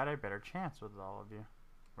 you would have had a better chance with all of you,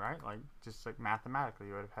 right? Like just like mathematically,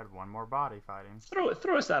 you would have had one more body fighting.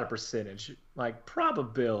 Throw us out a percentage, like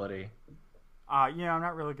probability. I'm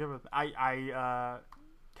not really good with. I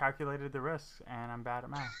calculated the risks, and I'm bad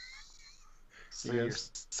at math. So you're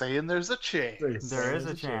saying there's a chance. There is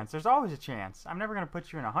a chance. There's always a chance. I'm never gonna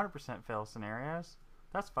put you in 100% fail scenarios.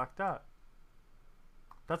 That's fucked up.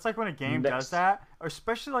 That's like when a game does that, or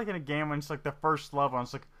especially like in a game when it's like the first level and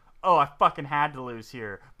it's like, oh, I fucking had to lose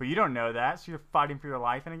here, but you don't know that, so you're fighting for your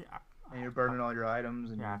life, and you're burning all your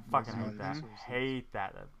items. And I fucking hate that. Hate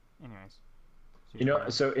that.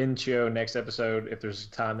 Anyways. So in Chio, next episode, if there's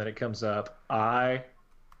a time that it comes up, I,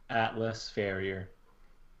 Atlas Farrier,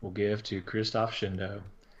 will give to Christoph Shindo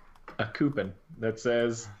a coupon that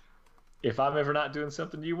says, if I'm ever not doing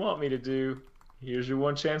something you want me to do, here's your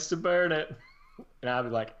one chance to burn it. And I'll be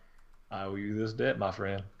like, I owe you this debt, my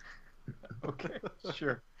friend. Okay,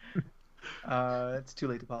 sure. It's too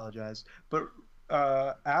late to apologize. But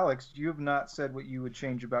Alex, you have not said what you would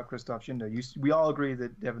change about Christoph Shindo. We all agree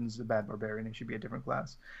that Devin's a bad barbarian. He should be a different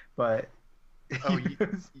class. But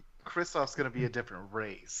Christoph's gonna be a different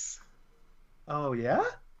race. Oh yeah,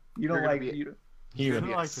 you don't like He's gonna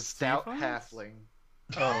be like a the stout tieflings? halfling.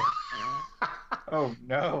 Oh, oh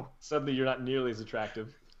no! Suddenly you're not nearly as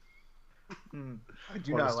attractive. I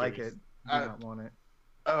do not like it. I do not want it.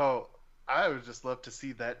 Oh, I would just love to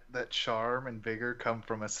see that charm and vigor come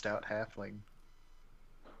from a stout halfling.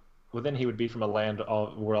 Well, then he would be from a land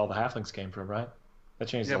where all the halflings came from, right? That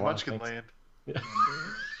changes a lot of Munchkin things. land.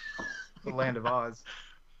 The land of Oz.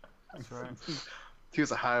 That's right. He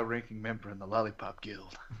was a high-ranking member in the Lollipop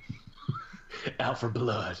Guild. Out for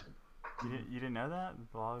blood. You didn't know that?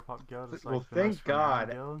 The Lollipop Guild is like Well, the thank most renowned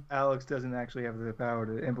God guild? Alex doesn't actually have the power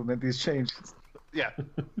to implement these changes. Yeah.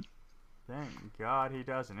 Thank God he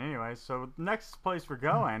doesn't. Anyway, so next place we're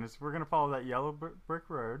going is we're gonna follow that yellow brick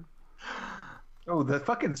road. Oh, the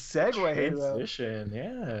fucking segue. though. Transition,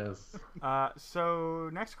 yes.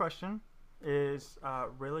 So next question is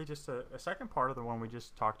really just a second part of the one we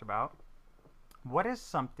just talked about. What is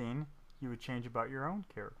something you would change about your own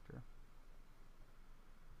character?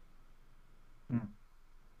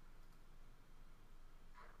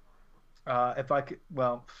 If I could,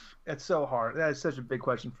 well, it's so hard. That is such a big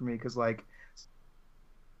question for me because, like,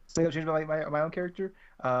 something I've changed about my own character,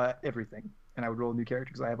 everything, and I would roll a new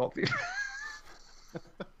character because I have all three.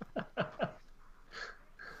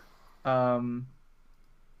 But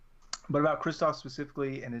about Christoph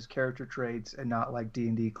specifically and his character traits, and not like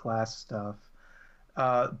D&D class stuff.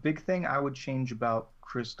 Big thing I would change about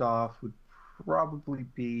Christoph would probably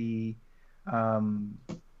be.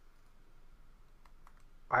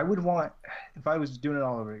 I would want, if I was doing it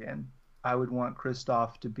all over again, I would want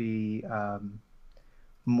Christoph to be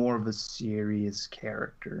more of a serious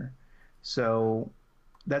character. So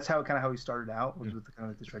that's how he started out, was with kind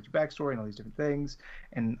of this tragic backstory and all these different things.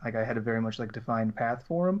 And like I had a very much like defined path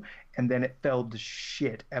for him. And then it fell to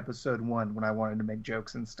shit episode 1 when I wanted to make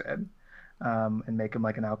jokes instead, and make him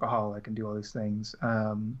like an alcoholic and do all these things.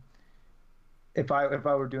 If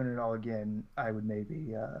I were doing it all again, I would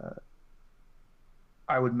maybe.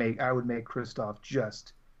 I would make Christoph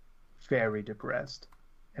just very depressed,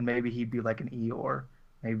 and maybe he'd be like an Eeyore,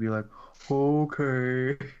 maybe like,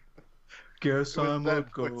 okay, guess I'm a With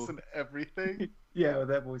that voice and everything. Yeah, with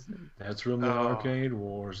that voice. That's from the Arcade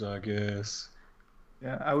Wars, I guess.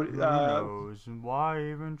 Yeah, I would. Who knows? And why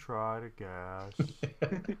even try to guess?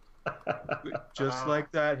 Just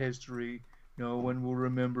like that history, no one will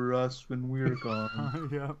remember us when we're gone.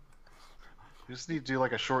 Yep. You just need to do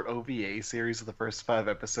like a short OVA series of the first 5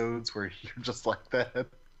 episodes where you're just like that.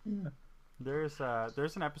 There's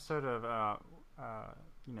an episode of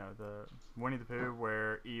the Winnie the Pooh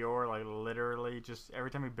where Eeyore like literally just every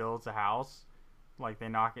time he builds a house, like they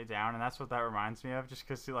knock it down, and that's what that reminds me of. Just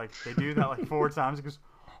because like they do that like 4 times, it goes,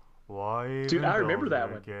 why? Dude, even I remember build that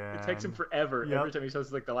it one. again? It takes him forever. Yep. Every time he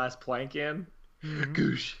shows like the last plank in. Mhm.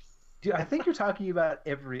 Goosh. Dude, I think you're talking about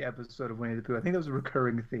every episode of Winnie the Pooh. I think that was a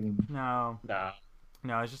recurring theme. No, Nah.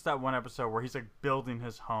 it's just that one episode where he's like building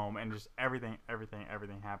his home, and just everything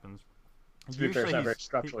happens. To be fair, it's not he's- very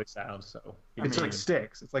structurally sound, so. It's mean- like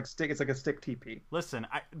sticks. It's like stick. It's like a stick teepee. Listen,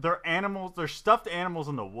 they're animals. They're stuffed animals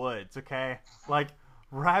in the woods. Okay, like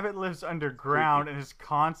Rabbit lives underground and is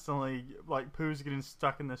constantly like Pooh's getting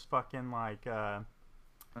stuck in this fucking like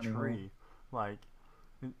tree. Like,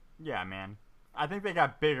 yeah, man. I think they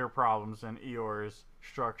got bigger problems than Eeyore's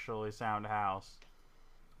structurally sound house,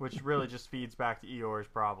 which really just feeds back to Eeyore's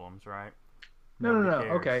problems, right? No. Nobody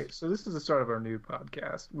cares. Okay, so this is the start of our new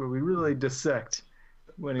podcast where we really dissect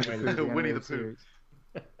Winnie the Pooh. the Winnie the animated Pooh. series.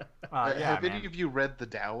 Yeah, Have man. any of you read The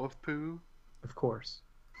Tao of Pooh? Of course.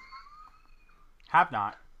 Have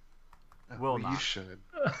not. Will You not. should.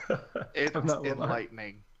 It's I'm not- will not.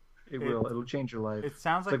 enlightening. It will. It'll change your life. It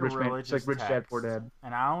sounds It's like, like a Rich Man- religious it's like Rich Dad, text, Poor Dad.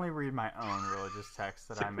 and I only read my own religious text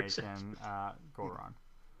that It's I like make Rich Dad. in Goron.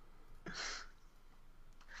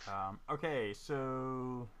 Okay,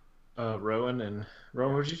 so Rowan, what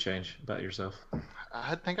would you change about yourself?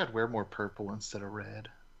 I think I'd wear more purple instead of red.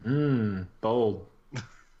 Bold.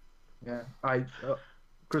 Yeah.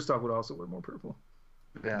 Kristoff would also wear more purple.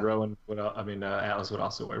 Yeah. Rowan would. Atlas would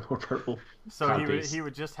also wear more purple. he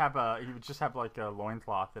would just have like a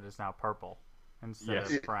loincloth that is now purple instead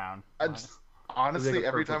Yes. of brown. I just, honestly, Like a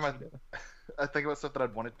every purple time cheetah. I think about stuff that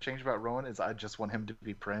I'd want to change about Rowan is I just want him to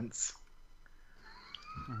be Prince.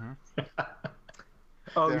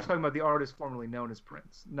 Oh, Yeah. you're talking about the artist formerly known as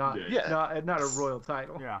Prince, not Yeah. not a royal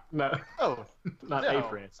title. Yeah. No, Oh, not no, a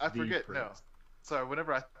prince. I the forget. Prince. No. So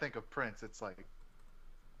whenever I think of Prince, it's like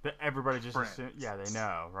That everybody just Prince. yeah, they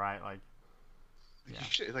know, right? Like Yeah.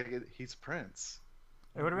 he's Prince.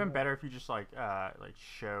 it would have been better if you just like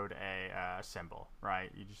showed a symbol,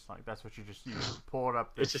 right? You just like that's what you just pull it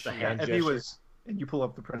up. It's just a sheet. hand If he gesture. was, and you pull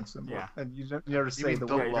up the Prince symbol, Yeah. and you never say mean the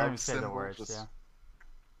the Yeah, word. you don't even love say the symbol, words. just- Yeah.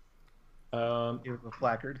 You have a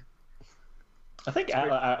placard. I think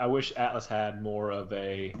I wish Atlas had more of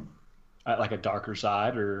a like a darker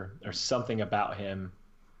side or something about him.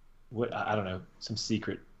 What I don't know, some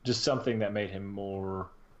secret, just something that made him more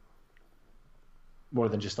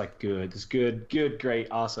than just like good. This good, great,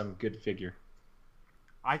 awesome, good figure.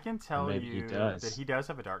 I can tell maybe he you does. that he does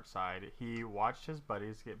have a dark side. He watched his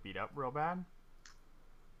buddies get beat up real bad.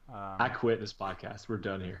 I quit this podcast. We're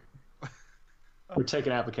done here. We're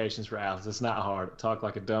taking applications for Atlas. It's not hard. Talk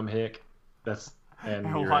like a dumb hick. And and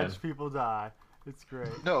you're watch in. people die. It's great.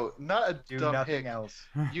 No, not a Do dumb nothing hick. else.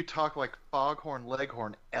 You talk like Foghorn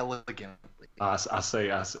Leghorn elegantly. I say,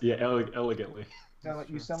 elegantly.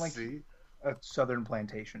 You sound like See? a southern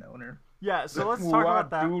plantation owner. Yeah, so let's talk about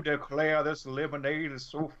that. I do declare this lemonade is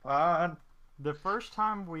so fine. The first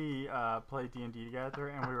time we played D&D together,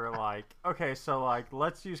 and we were like, okay, so like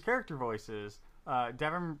let's use character voices.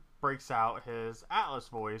 Devin breaks out his Atlas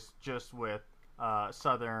voice just with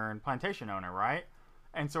Southern plantation owner, right?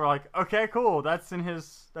 And so we're like, okay, cool, that's in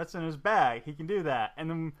his bag. He can do that. And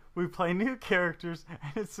then we play new characters, and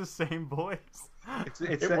it's the same voice.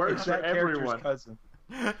 It's works for that character's everyone. cousin.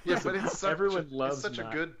 Yeah, but it's such, Everyone it's loves such a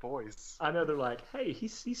Matt. good voice. I know they're like, hey, he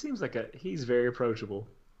seems like he's very approachable,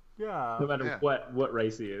 Yeah. no matter Yeah. what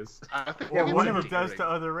race he is. I think Well, it's what it endearing. does to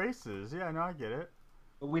other races. Yeah, no, I get it.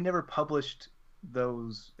 But we never published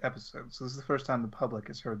those episodes, so this is the first time the public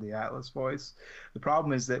has heard the Atlas voice. The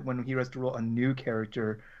problem is that when he has to roll a new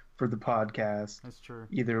character for the podcast, That's true.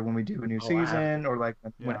 either when we do a new Oh, season or like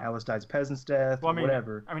when Yeah. Alice dies peasant's death Well, or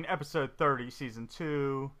whatever. I mean, episode 30, season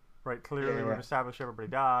 2, right? Clearly, Yeah. we've established everybody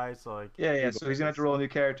dies. Like, Yeah, so he's gonna have to roll a new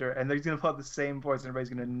character, and he's gonna put the same voice, and everybody's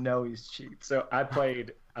gonna know he's cheap. So I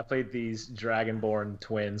played these Dragonborn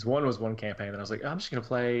twins. One was one campaign, and I was like, I'm just gonna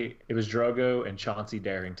play. It was Drogo and Chauncey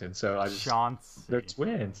Darrington. So I just Chauncey. they're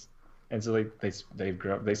twins, and so they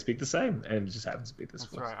speak the same, and it just happens to be this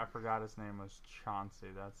That's voice. right. I forgot his name was Chauncey.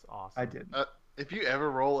 That's awesome. I did. If you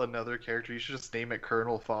ever roll another character, you should just name it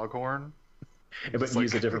Colonel Foghorn. But Just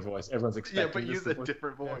use like- a different voice. Everyone's Yeah, expecting. but this use to a voice.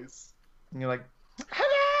 different voice. And you're like,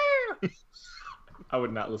 hello. I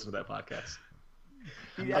would not listen to that podcast.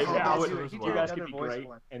 He, Like, Yeah, I would, do it. you He did guys another could be voice great,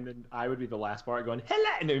 one. and then I would be the last part going hello,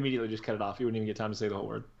 and then immediately just cut it off. You wouldn't even get time to say the whole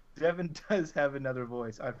word. Devin does have another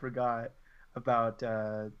voice. I forgot about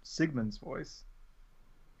Sigmund's voice,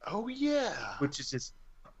 Oh yeah. which is just,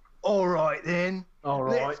 all right then, All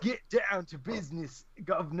let's get down to business,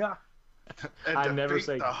 governor. And I never defeat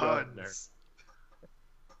say the governor. Huns.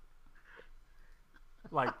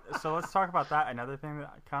 Like, so let's talk about that. Another thing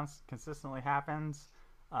that consistently happens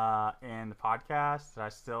in the podcast that I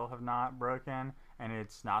still have not broken, and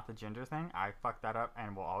it's not the gender thing. I fucked that up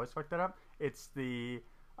and will always fuck that up. It's the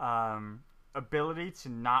ability to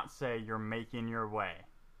not say "you're making your way."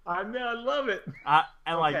 I love it.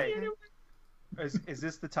 And like, Okay. Is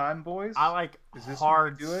this the time, boys? I like Is this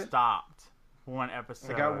hard when we do it? stopped one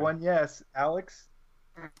episode. I got one yes. Alex,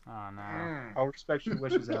 Oh no, I'll respect your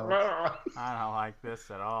wishes, Alex. I don't like this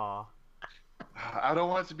at all. I don't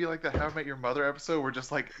want it to be like the How I Met Your Mother episode where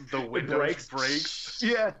just like the window breaks.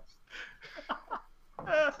 Yeah.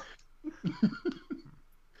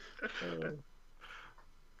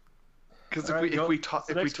 Because All right, if go- we talk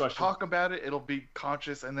the if we next question. talk about it, it'll be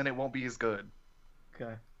conscious and then it won't be as good.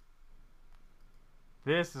 Okay.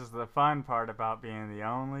 This is the fun part about being the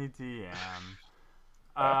only DM.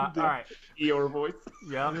 All right. Eeyore voice.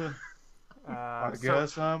 Yep. I So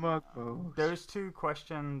guess I'm a ghost. those two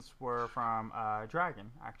questions were from Dragon,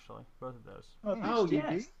 actually. Both of those. Oh,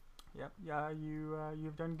 yes. Yep. Yeah,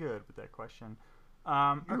 you've done good with that question.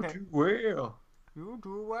 You Okay. do well. You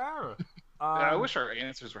do well. Yeah, I wish our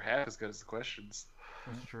answers were half as good as the questions,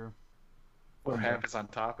 That's true. or half as on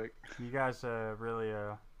topic. You guys really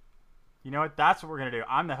you know what? That's what we're gonna do.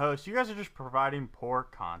 I'm the host. You guys are just providing poor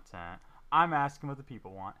content. I'm asking what the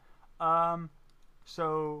people want.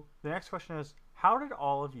 So the next question is, how did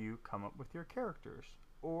all of you come up with your characters,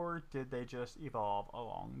 or did they just evolve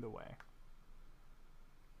along the way?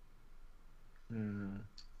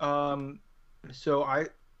 So I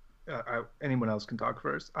anyone else can talk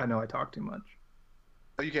first. I know I talk too much.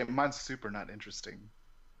 Oh, you can. Mine's super not interesting.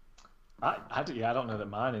 I don't know that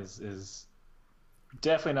mine is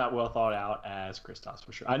definitely not well thought out as Christos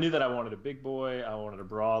for sure. I knew that I wanted a big boy. I wanted a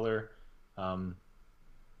brawler.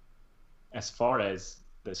 As far as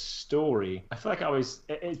the story, I feel like I always,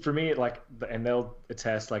 for me, like, and they'll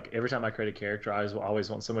attest, like, every time I create a character, I always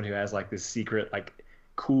want someone who has, like, this secret, like,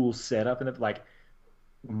 cool setup. And, like,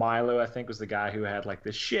 Milo, I think, was the guy who had, like,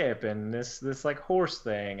 this ship and this like, horse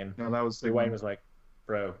thing. And No, that was Dwayne Sigmund. was like,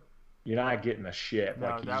 bro, you're not getting a ship.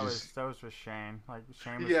 No, like, you that just... was with Shane. Like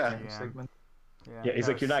Shane was Yeah. the GM. Sigmund. Yeah, he's that like,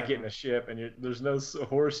 was you're not Sigmund. getting a ship, and there's no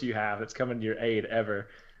horse you have that's coming to your aid ever.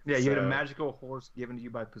 Yeah, you had a So- magical horse given to you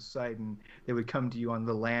by Poseidon that would come to you on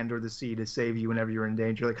the land or the sea to save you whenever you're in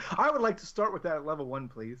danger. Like, I would like to start with that at level 1,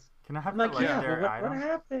 please. Can I have I'm that like, yeah, legendary but what item?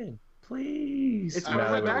 happened? Please. It's I part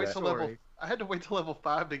of went the back to level. backstory. I had to wait till level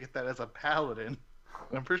 5 to get that as a paladin.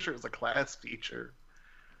 I'm pretty sure it was a class feature.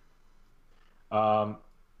 But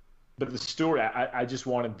the story, I just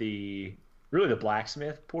wanted the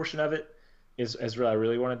blacksmith portion of it is what I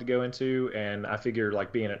really wanted to go into, and I figured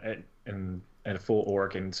like being a full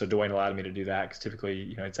orc, and so Dwayne allowed me to do that because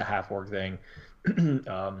typically it's a half orc thing.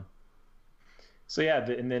 So yeah,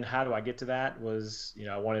 and then how do I get to that was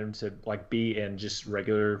I wanted him to like be in just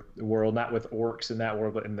regular world, not with orcs in that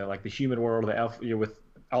world, but in the like the human world, the elf, with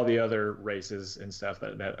all the other races and stuff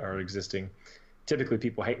that are existing. Typically,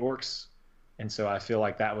 people hate orcs. And so I feel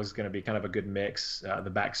like that was going to be kind of a good mix.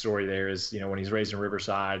 The backstory there is, when he's raised in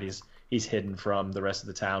Riverside, he's hidden from the rest of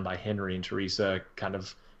the town by Henry and Teresa, kind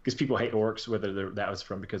of because people hate orcs, whether that was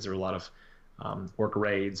because there were a lot of orc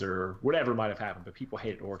raids or whatever might have happened, but people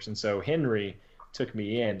hated orcs. And so Henry took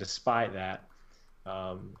me in despite that.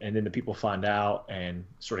 And then the people find out and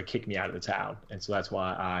sort of kick me out of the town. And so that's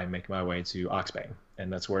why I make my way to Oxbane.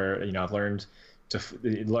 And that's where, I've learned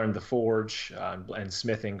the forge and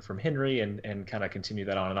smithing from Henry and kind of continue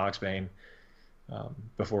that on in Oxbane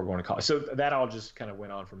before going to college. So that all just kind of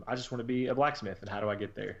went on from, I just want to be a blacksmith and how do I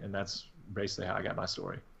get there? And that's basically how I got my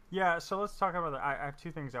story. Yeah, so let's talk about that. I have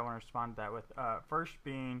two things I want to respond to that with. First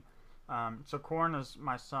being, so Corin is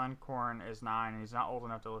my son. Corin is 9, and he's not old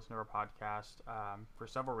enough to listen to our podcast for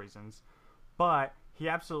several reasons. But he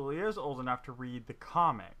absolutely is old enough to read the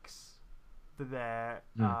comics that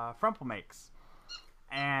Frumple makes.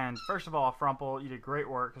 And first of all, Frumple, you did great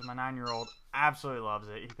work because my 9-year-old absolutely loves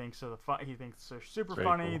it. He thinks he thinks they're super Very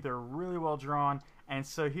funny. cool. They're really well drawn, and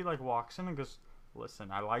so he like walks in and goes,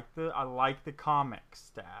 "Listen, I like the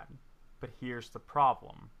comics, Dad, but here's the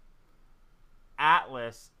problem.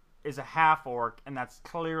 Atlas is a half orc, and that's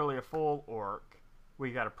clearly a full orc.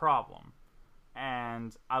 We got a problem."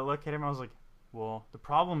 And I look at him, I was like, well, the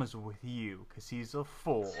problem is with you, because he's a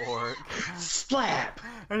full orc. Slap!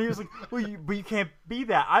 And he was like, well, but you can't be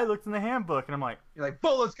that. I looked in the handbook, and I'm like, You're like,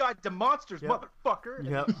 Bolo's got the monsters, Yep. motherfucker! And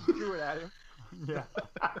Yep. you threw it at him. yeah.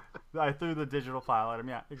 I threw the digital file at him.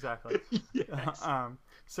 Yeah, exactly. Yes.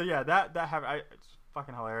 So yeah, it's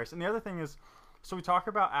fucking hilarious. And the other thing is, so we talk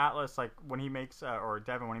about Atlas, like when he makes, or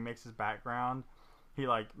Devin, when he makes his background, he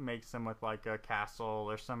like makes them with like a castle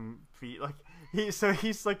or some feat. Like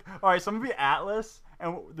he's like, all right, so I'm gonna be Atlas,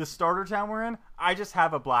 and the starter town we're in, I just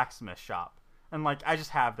have a blacksmith shop, and like I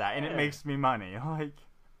just have that, and it makes me money. Like,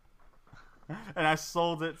 and I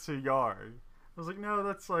sold it to Yarg. I was like, no,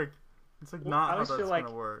 that's like, it's like not I how always that's feel like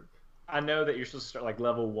gonna work. I know that you're supposed to start like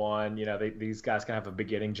level 1. You know, these guys can have a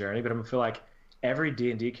beginning journey, but I'm gonna feel like every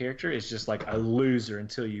D&D character is just like a loser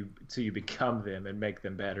until you become them and make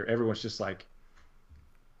them better. Everyone's just like,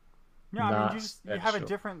 Yeah, I not mean, you have a special.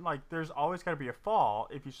 different, like, there's always got to be a fall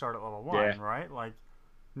if you start at level 1, Yeah. right? Like,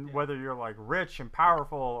 whether you're like rich and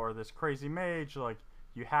powerful or this crazy mage, like,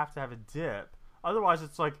 you have to have a dip. Otherwise,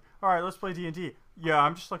 it's like, all right, let's play D&D. Yeah,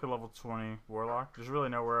 I'm just like a level 20 warlock. There's really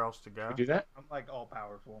nowhere else to go. we do that. I'm like all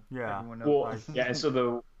powerful. Yeah. Everyone knows Well, like, yeah, and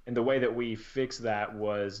so the way that we fixed that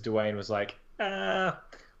was Dwayne was like,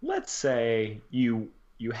 let's say you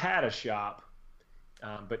had a shop,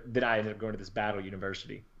 but then I ended up going to this battle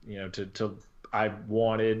university. You know, to I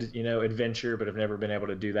wanted, you know, adventure, but I've never been able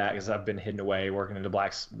to do that because I've been hidden away working in the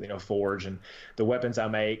Black's, you know, forge, and the weapons I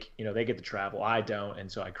make, you know, they get to travel, I don't,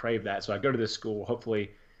 and so I crave that. So I go to this school,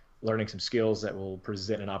 hopefully learning some skills that will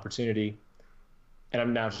present an opportunity, and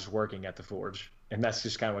I'm now just working at the forge, and that's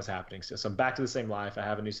just kind of what's happening. So I'm back to the same life. I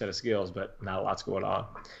have a new set of skills, but not a lot's going on,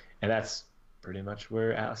 and that's pretty much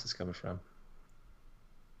where Atlas is coming from.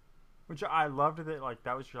 Which I loved that, like,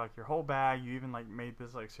 that was your whole bag. You even, like, made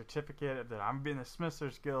this, like, certificate that I'm in the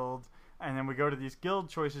Smithers Guild. And then we go to these guild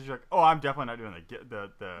choices. You're like, oh, I'm definitely not doing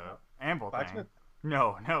the anvil thing. Blacksmith?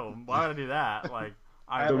 No. Why would I do that? Like,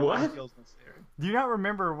 I The have what? no skills necessary. Do you not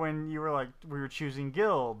remember when you were like, we were choosing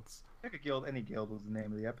guilds? Pick a guild. Any guild was the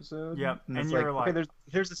name of the episode. Yep, And, and it's you like, were okay, like-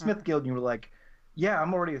 there's the Smith Guild, and you were like, yeah,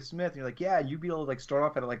 I'm already a smith. And you're like, yeah, you'd be able to like start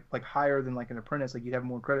off at like higher than like an apprentice. Like you'd have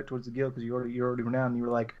more credit towards the guild because you're already renowned. And you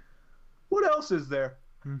were like, what else is there?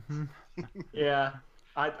 Mm-hmm. Yeah,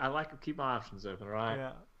 I like to keep my options open, right?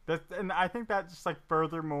 Yeah. And I think that just, like,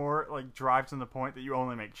 furthermore, like, drives in the point that you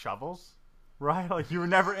only make shovels. Right? Like, you were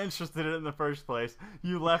never interested in it in the first place.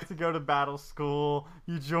 You left to go to battle school.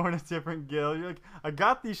 You join a different guild. You're like, I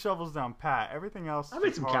got these shovels down pat. Everything else I is made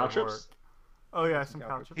just some hard cow work. trips. Oh, yeah, some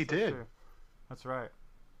cow trips. trips. He That's did. true. That's right.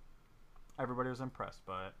 Everybody was impressed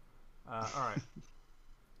by it. All right.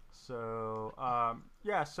 So,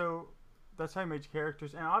 yeah, so that's how you made your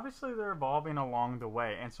characters. And obviously they're evolving along the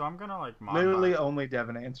way. And so I'm going to, like, mod Literally my- only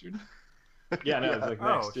Devin answered. Yeah, no, it's like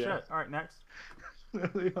Oh, next. shit. Yeah. All right, next.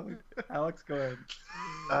 Literally only. Alex, go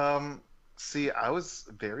ahead. See, I was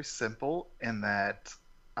very simple in that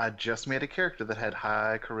I just made a character that had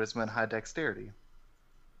high charisma and high dexterity.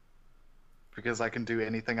 Because I can do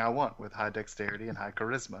anything I want with high dexterity and high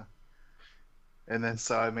charisma. And then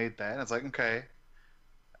so I made that, and I was like, okay.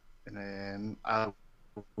 And then I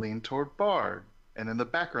leaned toward Bard. And then the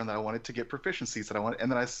background that I wanted to get proficiencies that I wanted.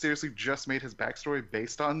 And then I seriously just made his backstory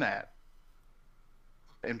based on that.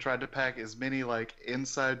 And tried to pack as many like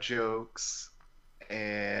inside jokes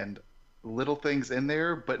and little things in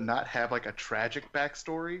there, but not have like a tragic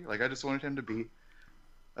backstory. Like I just wanted him to be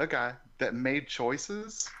a guy that made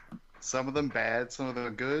choices, some of them bad, some of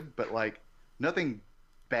them good, but like nothing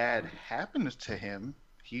bad happened to him.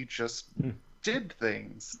 He just did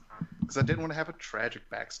things because I didn't want to have a tragic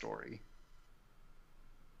backstory.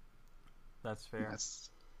 That's fair. That's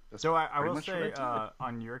So I pretty will much what say, I did.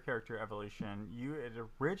 on your character evolution, you had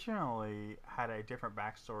originally had a different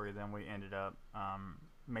backstory than we ended up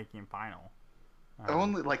making final.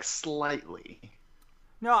 Only like slightly.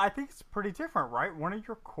 No, I think it's pretty different, right? One of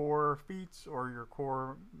your core feats or your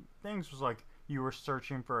core things was like you were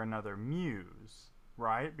searching for another muse,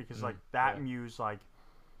 right? Because like that yeah. muse, like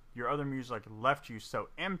your other muse, like left you so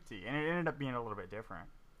empty, and it ended up being a little bit different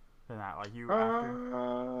than that. Like you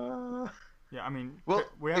after. Yeah, I mean, Well,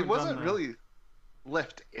 we it haven't wasn't done the- really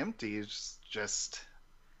left empty. It's just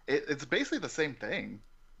it's basically the same thing.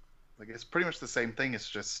 Like it's pretty much the same thing. It's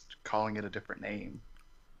just calling it a different name.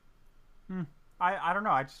 I don't know.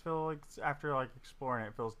 I just feel like after like exploring it,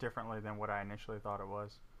 it feels differently than what I initially thought it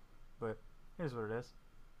was. But it is what it is.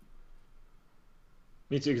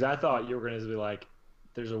 Me too, because I thought you were going to be like,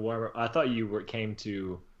 there's a woman. I thought came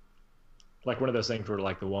to like one of those things where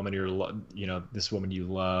like the woman you know, this woman you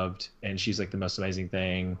loved, and she's like the most amazing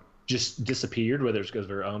thing, just disappeared, whether it's because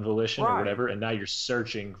of her own volition or Right. whatever, and now you're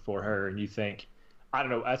searching for her, and you think, I don't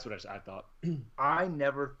know. That's what I thought. I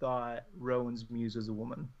never thought Rowan's muse was a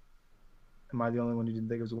woman. Am I the only one who didn't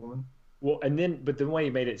think it was a woman? Well, but the way he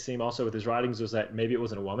made it seem also with his writings was that maybe it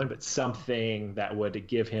wasn't a woman, but something that would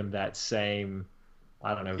give him that same,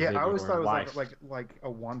 I don't know, Yeah, I vigor always or thought it was life. like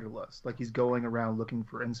a wanderlust. Like he's going around looking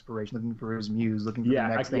for inspiration, looking for his muse, looking for Yeah,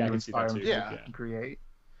 the next I thing to can see that inspire him too. to Yeah. create.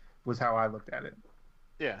 Was how I looked at it.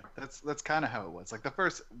 Yeah, that's kind of how it was. Like the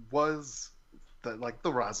first was the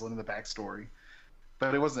Rosalind and the backstory,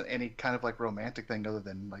 but it wasn't any kind of like romantic thing other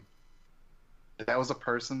than like that was a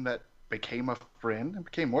person that became a friend and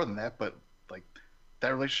became more than that. But like that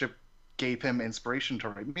relationship gave him inspiration to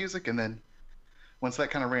write music, and then once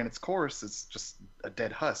that kind of ran its course, it's just a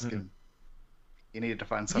dead husk, and you needed to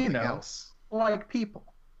find something else. Like people.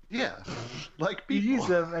 Yeah, like You people. use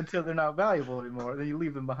them until they're not valuable anymore. Then you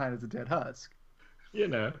leave them behind as a dead husk. You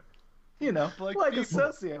know. You know, Like like a people.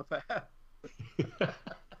 sociopath.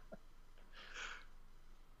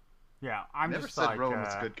 Yeah, I'm Never just said like Rowan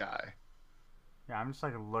was a good guy. yeah, I'm just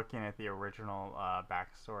like looking at the original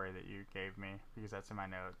backstory that you gave me because that's in my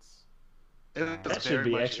notes. It was That should very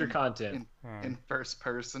be much extra content. And in first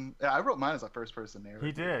person. Yeah, I wrote mine as a first person narrative.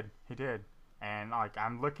 he did, and like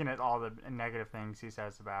I'm looking at all the negative things he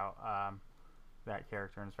says about that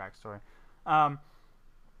character and his backstory.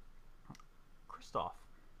 Christoph.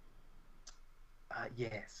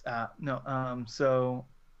 Yes. No. So,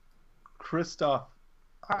 Kristoff,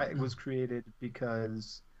 I was created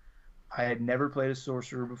because I had never played a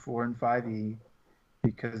sorcerer before in 5e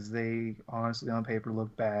because they honestly on paper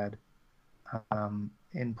look bad.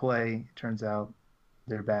 In play, it turns out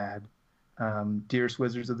they're bad. Dearest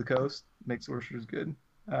Wizards of the Coast make sorcerers good.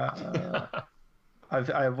 I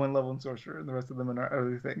have one level in sorcerer, and the rest of them are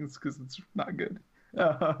other things because it's not good.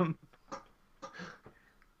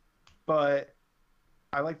 But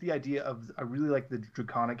I like the idea of. I really like the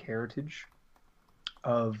draconic heritage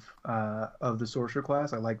of the sorcerer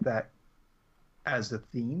class. I like that as a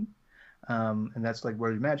theme, and that's like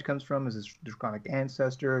where the magic comes from. Is this draconic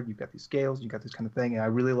ancestor? You've got these scales. You've got this kind of thing, and I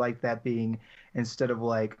really like that being instead of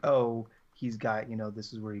like, oh, he's got,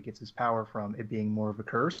 this is where he gets his power from, it being more of a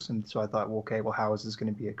curse. And so I thought, well, okay, well, how is this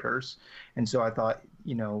going to be a curse? And so I thought,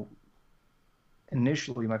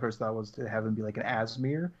 initially my first thought was to have him be like an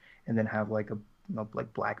Asmir, and then have like a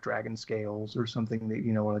like black dragon scales or something that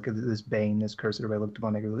or like this bane, this curse that everybody looked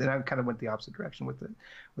upon negatively. And I kind of went the opposite direction with it.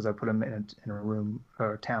 Was I put him in a room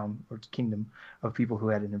or a town or kingdom of people who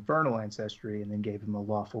had an infernal ancestry, and then gave him a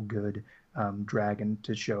lawful good dragon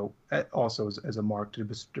to show also as a mark to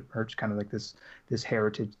perch kind of like this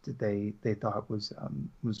heritage that they thought was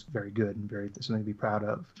very good and very something to be proud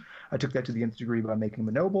of. I took that to the nth degree by making him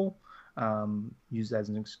a noble. Used as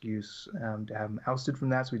an excuse to have him ousted from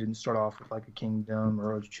that, so he didn't start off with like a kingdom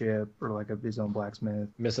or a chip or like his own blacksmith.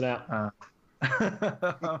 Missing out.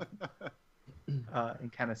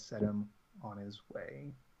 And kind of set him on his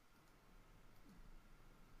way.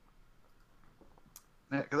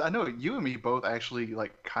 Because I know you and me both actually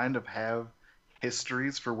like kind of have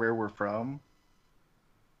histories for where we're from.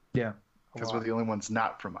 Yeah, Because we're the only ones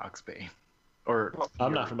not from Oxbane. Or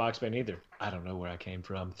I'm not from Oxbane either. I don't know where I came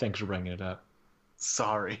from. Thanks for bringing it up.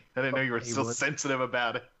 Sorry, I didn't know you were so sensitive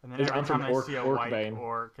about it. And then every I'm from time I see a white Orkbane.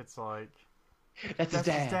 orc, it's like That's his that's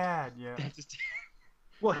his dad. dad. Yeah. That's his dad.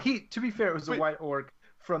 Well, to be fair, it was a Wait. white orc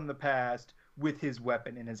from the past with his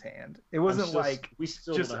weapon in his hand. It wasn't We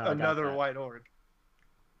still just don't know how I got another that. white orc.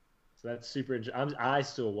 So that's super. I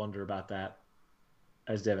still wonder about that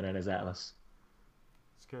as Devin and his Atlas.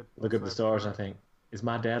 It's good. Look That's up the what stars. I I think is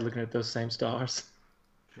my dad looking at those same stars?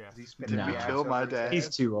 Yeah. Is he spinning Did the we axe kill my over his dad? head? He's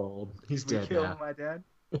too old. He's Did we dead kill now. my dad?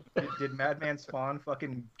 Did Madman Spawn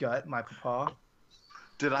fucking gut my papa?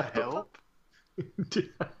 Did I help?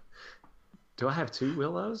 Do I have two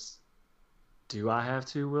willows? Do I have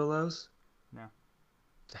two willows? No.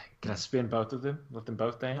 Dang, can I spin both of them? Let them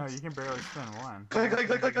both No, dance? you can barely spin one. Click, click,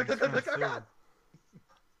 click, click, click, You can click, spin click, two. click.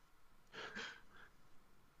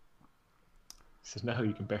 He says, no,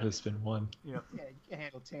 you can barely spin one. Yep. Yeah, you can't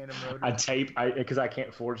handle tandem rotor. I tape, because I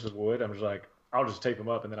can't forge the wood. I'm just like, I'll just tape them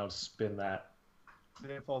up and then I'll just spin that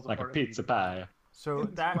Then it falls like a apart pizza pie. So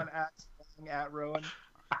immediately. that One axe falling at Rowan.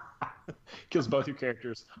 Kills both your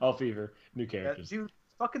characters. All fever. New Yeah, characters. dude,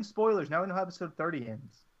 fucking spoilers. Now we know how episode 30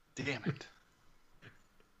 ends. Damn it.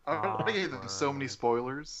 I already gave them so many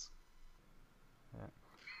spoilers.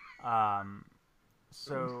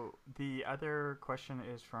 So the other question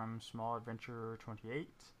is from Small Adventure 28,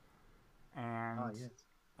 and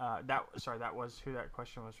that was who that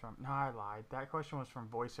question was from. No, I lied. That question was from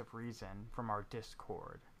Voice of Reason from our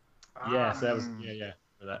Discord. Yes, that was, yeah.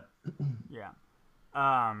 for that. Yeah.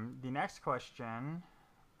 The next question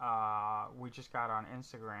we just got on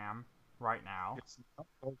Instagram right now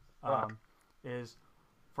is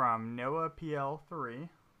from Noah PL3,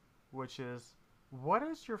 which is, what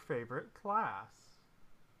is your favorite class?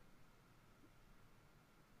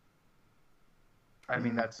 I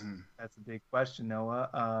mean, that's a big question,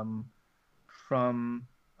 Noah. From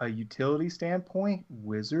a utility standpoint,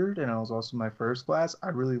 Wizard, and it was also my first class. I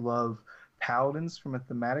really love Paladins from a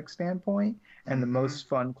thematic standpoint, and the most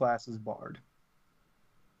fun class is Bard.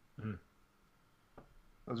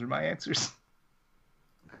 Those are my answers.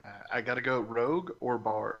 I gotta go Rogue or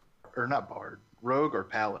Bard, or not Bard, Rogue or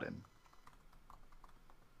Paladin.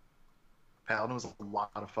 Paladin was a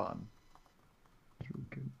lot of fun. Really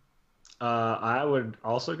good. I would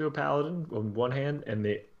also go Paladin on one hand, and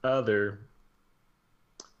the other,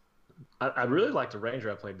 I really liked the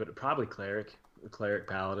Ranger I played, but probably Cleric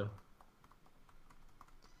Paladin.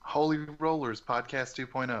 Holy Rollers Podcast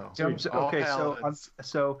 2.0.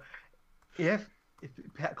 So if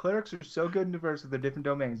clerics are so good and diverse with their different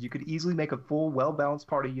domains, you could easily make a full, well-balanced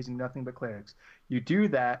party using nothing but clerics. You do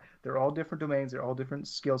that, they're all different domains, they're all different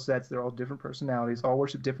skill sets, they're all different personalities, all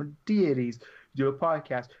worship different deities. You do a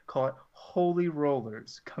podcast, call it Holy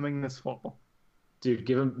Rollers, coming this fall. Dude,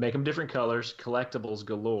 make them different colors, collectibles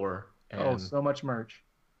galore. And, so much merch.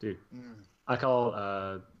 Dude, I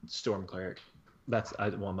call Storm Cleric. I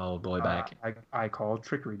want my old boy back. I call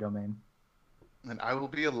Trickery Domain. And I will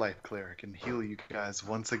be a life cleric and heal you guys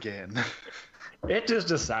once again. It just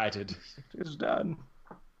decided. It's done.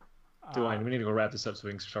 Dwayne, we need to go wrap this up so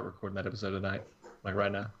we can start recording that episode tonight, like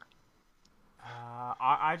right now.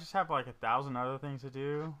 I just have like 1,000 other things to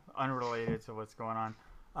do, unrelated to what's going on.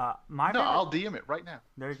 I'll DM it right now.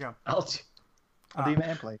 There you go. I'll DM it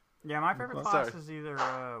and play. Yeah, my favorite class is either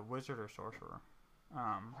Wizard or Sorcerer.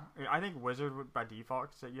 I think Wizard by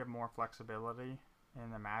default, because you have more flexibility in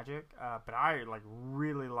the magic, but I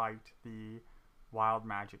really liked the Wild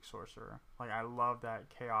Magic Sorcerer. I love that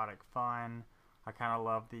chaotic fun. I kind of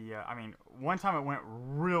love the one time it went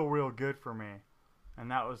real good for me,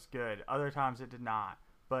 and that was good. Other times it did not,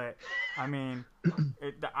 but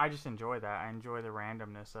I just enjoy that. I enjoy the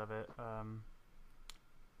randomness of it.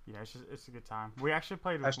 It's a good time. We actually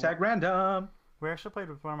played with #random. We actually played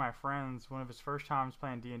with one of my friends, one of his first times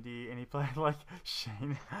playing D&D, and he played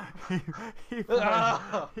Shane. he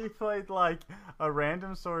played a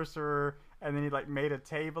random sorcerer, and then he made a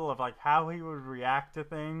table of how he would react to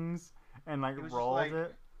things, and rolled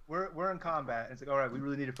it. We're in combat. And it's all right, we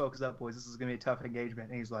really need to focus up, boys. This is gonna be a tough engagement.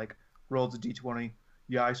 And he's rolls a d20.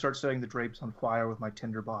 Yeah, I start setting the drapes on fire with my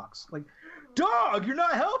tinder box. Dog, you're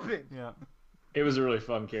not helping. Yeah. It was a really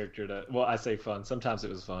fun character I say fun. Sometimes it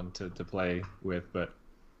was fun to play with, but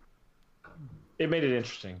it made it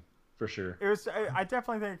interesting for sure. It was. I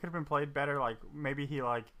definitely think it could have been played better. Maybe he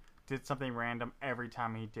did something random every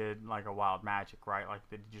time he did a wild magic, right?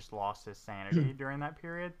 That he just lost his sanity during that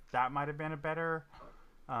period. That might have been a better.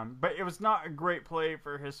 But it was not a great play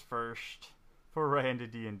for his first foray into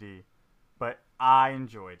D&D. But I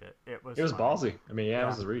enjoyed it. It was ballsy. It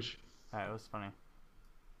was a reach. Yeah, it was funny.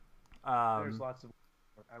 There's lots of.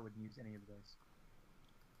 I wouldn't use any of those.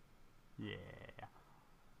 Yeah.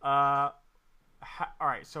 All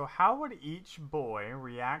right. So, how would each boy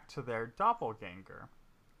react to their doppelganger,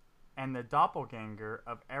 and the doppelganger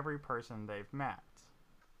of every person they've met?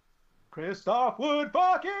 Christoph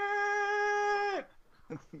Woodbucket.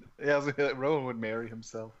 Yeah, Rowan would marry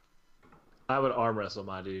himself. I would arm wrestle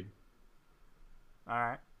my dude. All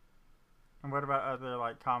right. And what about other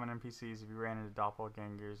common NPCs if you ran into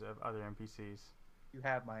doppelgangers of other NPCs? You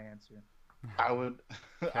have my answer. I would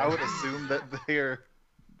assume that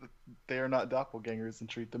they are not doppelgangers and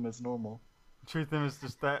treat them as normal. Treat them as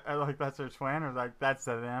just that that's their twin, or that's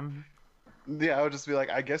them? Yeah, I would just be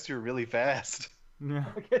I guess you're really fast. Yeah.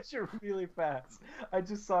 I guess you're really fast. I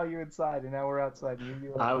just saw you inside, and now we're outside.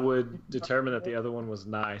 I would determine that the other one was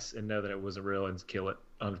nice and know that it wasn't real and kill it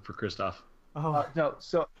for Christoph. No,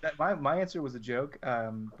 so my answer was a joke,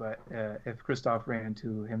 but if Christoph ran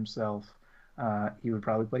into himself, he would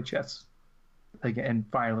probably play chess and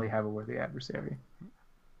finally have a worthy adversary.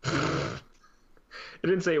 It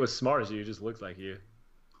didn't say it was smart as you, it just looks like you.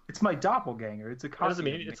 It's my doppelganger. It's a What does it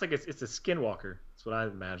mean? It's it's a skinwalker. That's what I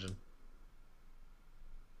imagine.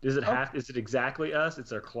 Is it exactly us? It's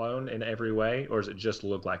their clone in every way, or does it just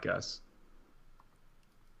look like us?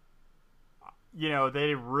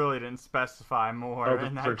 They really didn't specify more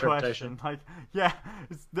in that question.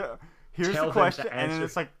 Here's the question, and then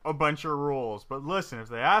it's a bunch of rules. But listen, if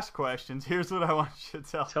they ask questions, here's what I want you to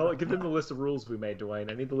tell them. Give them the list of rules we made, Dwayne.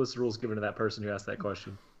 I need the list of rules given to that person who asked that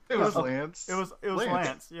question. It was Lance. It was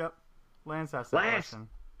Lance. Yep. Lance asked that Lance! question.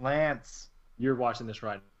 Lance. You're watching this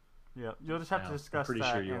right Yep. You'll just have to now. discuss I'm pretty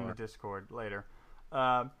that sure you in the are. Discord later.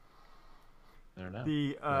 I don't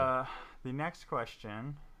know. The next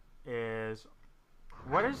question is,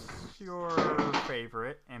 what is your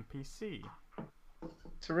favorite NPC?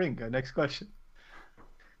 Taringa. Next question.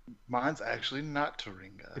 Mine's actually not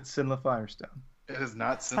Taringa. It's Sinla Firestone. It is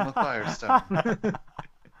not Sinla Firestone.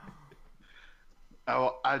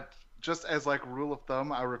 I just as like rule of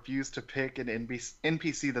thumb, I refuse to pick an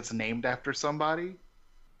NPC that's named after somebody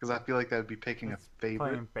because I feel like that would be picking It's a favorite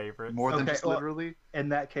Playing favorites. more than Okay, just well- literally. In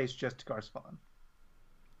that case, just Garsfon.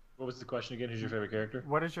 What was the question again? Who's your favorite character?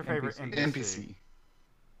 What is your favorite NPC. NPC?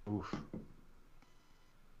 NPC. Oof.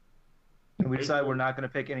 And we decided we're not going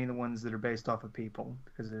to pick any of the ones that are based off of people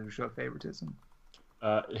because it'll show favoritism.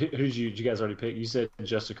 Did you guys already pick? You said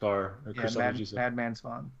Justicar. Or Yeah, Chris, what did you say? Madman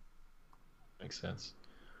Swan. Makes sense.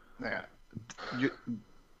 Yeah.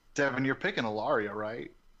 Devin, you're picking Alaria,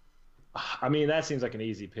 right? I mean, that seems like an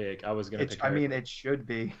easy pick. I was gonna pick. I mean, Harry. it should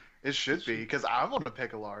be. It should be because I want to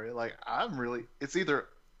pick Alaria. Like I'm really. It's either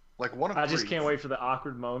like one of. I just three. can't wait for the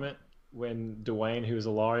awkward moment when Dwayne, who's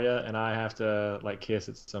Alaria, and I have to like kiss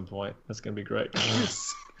at some point. That's gonna be great.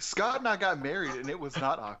 Scott and I got married, and it was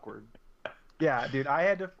not awkward. Yeah, dude, I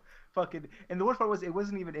had to fucking. And the worst part was it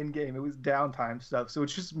wasn't even in game; it was downtime stuff. So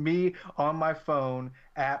it's just me on my phone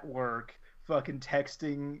at work, fucking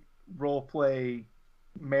texting roleplay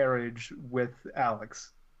marriage with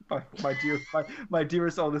Alex, my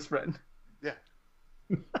dearest oldest friend. Yeah.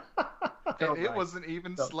 Felt It nice. wasn't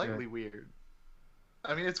even Felt slightly good. weird.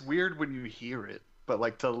 I mean, it's weird when you hear it, but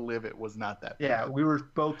like to live it was not that. Yeah, bad. we were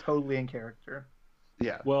both totally in character.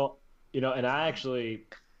 Yeah. Well, and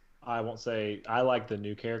I won't say I like the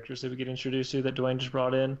new characters that we get introduced to that Dwayne just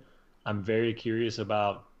brought in. I'm very curious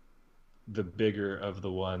about the bigger of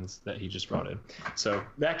the ones that he just brought in. So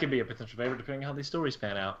that could be a potential favorite depending on how these stories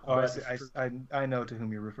pan out. Oh, I, But see, I know to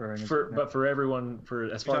whom you're referring. but for everyone, as far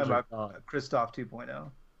You're as talking we're about Christoph 2.0.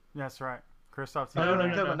 That's right. Christoph. No, No, no, you're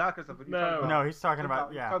no, talking no. about not Christoph. But you're No. talking about, No, he's talking you're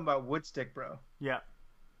about you're yeah, talking about Woodstick, bro. yeah.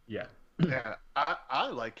 yeah. Yeah. I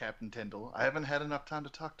like Captain Tyndall. I haven't had enough time to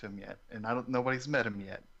talk to him yet, and nobody's met him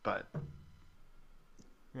yet. But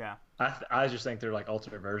Yeah. I just think they're like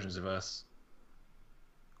alternate versions of us.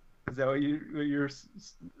 Is that what your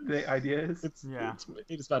the idea is? Yeah.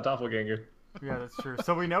 It's my doppelganger. Yeah, that's true.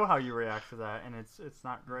 So we know how you react to that, and it's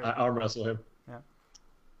not great. I arm wrestle him.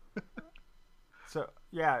 So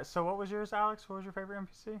yeah. So what was yours, Alex? What was your favorite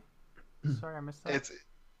NPC? Sorry, I missed that.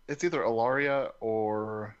 it's either Alaria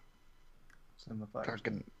or Simplified.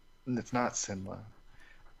 fucking. It's not Sinla.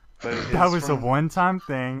 But That it's was a from- one-time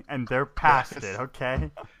thing, and they're past Yes. it.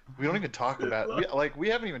 Okay. We don't even talk about. We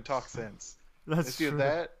haven't even talked since. That's It's true. either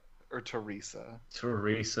that or Teresa.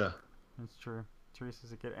 Teresa. That's true.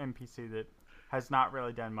 Teresa's a good NPC that has not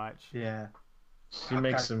really done much. Yeah. He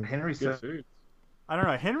makes some Henry good said- food. I don't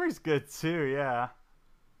know. Henry's good too. Yeah.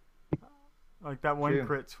 Like that one True.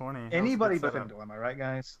 crit 20. That was a Anybody good but setup. Findle, am I right,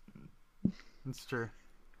 guys? It's true.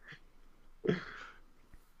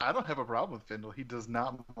 I don't have a problem with Findle. He does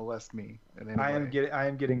not molest me in any I way.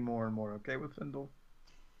 am getting more and more okay with Findle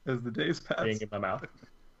as the days pass. Being in my mouth.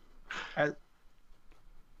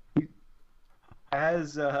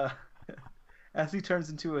 As as he turns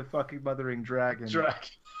into a fucking mothering dragon Drac.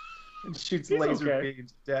 and shoots He's laser okay.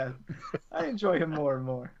 beams to death, I enjoy him more and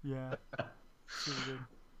more. Yeah. Super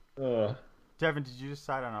good. Ugh. Devin, did you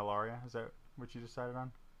decide on Alaria? Is that what you decided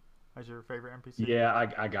on as your favorite NPC? Yeah,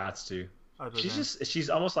 I got to. Other She's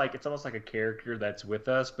almost like a character that's with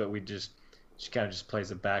us, but she kind of just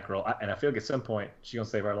plays a back role. And I feel like at some point she's gonna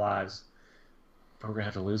save our lives, but we're gonna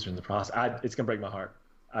have to lose her in the process. It's gonna break my heart.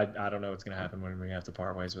 I don't know what's gonna happen when we have to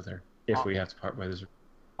part ways with her. If we have to part ways with her.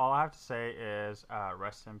 All I have to say is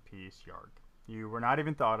rest in peace, Yarg. You were not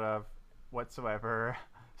even thought of whatsoever.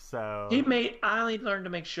 So I only learned to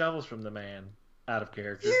make shovels from the man out of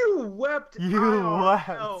character. You wept. You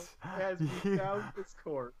IRL wept. as we You- found this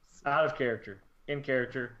corpse. Out of character. In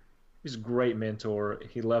character. He's a great mentor.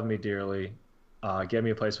 He loved me dearly. Gave me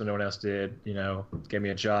a place when no one else did. Gave me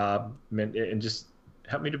a job, and just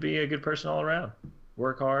helped me to be a good person all around.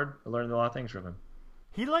 Work hard. I learned a lot of things from him.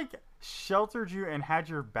 he like sheltered you and had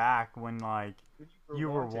your back when like you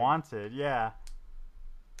were wanted. Yeah.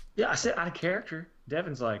 Yeah, I said out of character.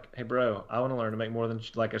 Devin's like, hey, bro, I want to learn to make more than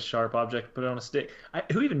like a sharp object, put it on a stick.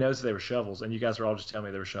 Who even knows that they were shovels? And you guys were all just telling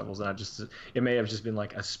me they were shovels, and it may have just been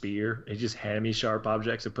like a spear. He just handed me sharp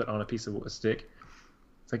objects to put on a piece of a stick.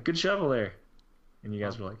 It's like, good shovel there. And you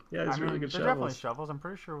guys were like, yeah, it's I really mean, good they're definitely shovels. shovels. I'm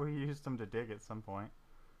pretty sure we used them to dig at some point.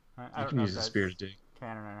 I You don't can know use if a that's spear to dig.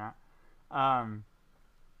 canon or not.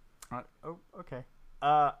 Oh, okay.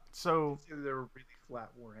 So They were really flat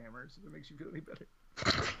Warhammers, if it makes you feel any better.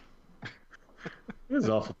 This is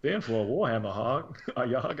awful thin for a Warhammer hog.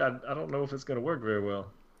 Yog, I don't know if it's going to work very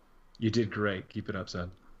well. You did great. Keep it up,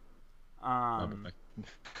 son.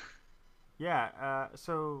 yeah.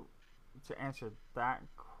 So to answer that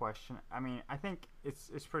question, I mean, I think it's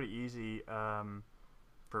pretty easy.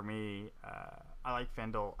 For me, I like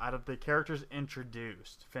Findle. Out of the characters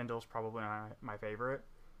introduced, Findle's probably my favorite.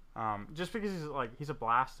 Just because he's a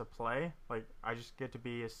blast to play. Like, I just get to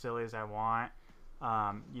be as silly as I want.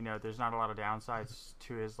 There's not a lot of downsides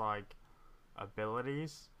to his like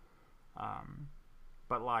abilities.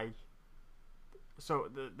 But like, so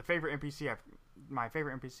the favorite NPC my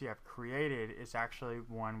favorite NPC I've created is actually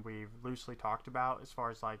one we've loosely talked about as far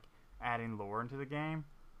as like adding lore into the game.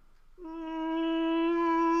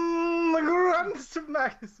 The Grunts of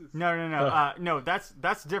Magus. No,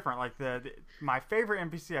 that's different. Like my favorite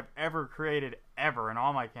NPC I've ever created ever in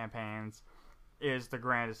all my campaigns is the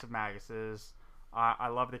Grandest of Maguses. I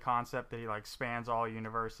love the concept that he like spans all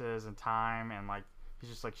universes and time, and like he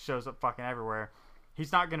just like shows up fucking everywhere.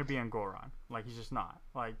 He's not gonna be in Goron. Like, he's just not.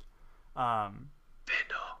 Like, Findle.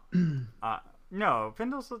 No,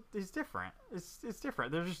 he's different. It's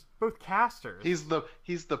different. They're just both casters. He's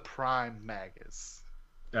the prime Magus.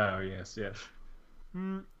 Oh yes.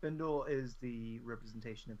 Findle is the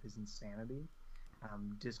representation of his insanity,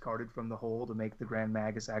 discarded from the whole to make the Grand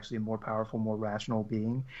Magus actually a more powerful, more rational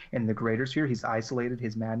being. In the Greater Sphere, he's isolated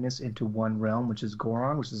his madness into one realm, which is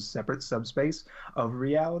Goron, which is a separate subspace of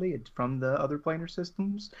reality from the other planar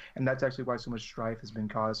systems. And that's actually why so much strife has been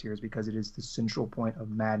caused here, is because it is the central point of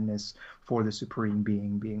madness for the supreme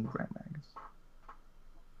being the Grand Magus.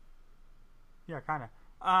 Yeah, kind of.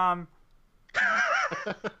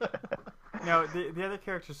 No, the other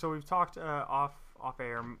characters. So we've talked off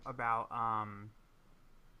air about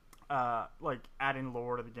like adding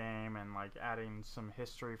lore to the game and like adding some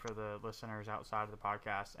history for the listeners outside of the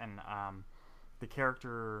podcast, and the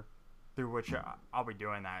character through which I'll be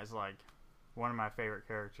doing that is like one of my favorite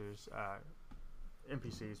characters,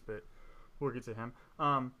 NPCs, but we'll get to him.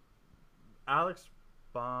 Alex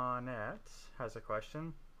Bonnet has a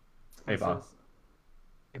question. Hey, Bon.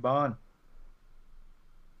 Hey, Bon.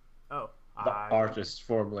 Oh, The artist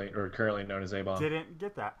formerly or currently known as Avon. Didn't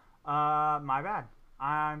get that. My bad.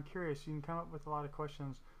 I'm curious. You can come up with a lot of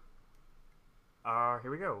questions. Here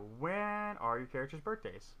we go. When are your characters'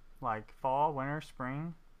 birthdays? Like fall, winter,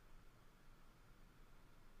 spring?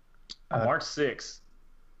 March 6th.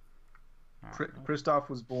 Kristoff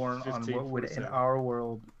was born on what would in 1547. our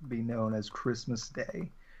world be known as Christmas Day.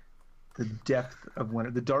 The depth of winter.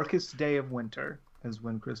 The darkest day of winter is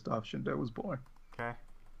when Kristoff Shindo was born. Okay.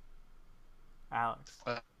 Alex.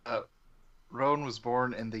 Rowan was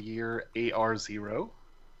born in the year AR0,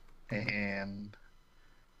 and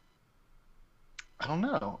I don't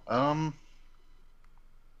know. I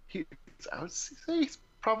would say he's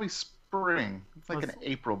probably spring. It's like an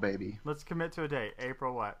April baby. Let's commit to a date.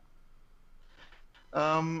 April what?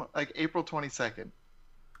 Like April 22nd.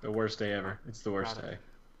 The worst day ever. It's the worst day.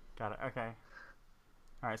 Got it. Okay.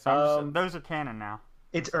 All right. So those are canon now.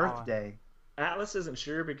 It's Earth Day. Atlas isn't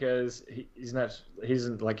sure because he's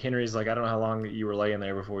like Henry's like, I don't know how long you were laying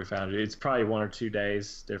there before we found you. It's probably 1 or 2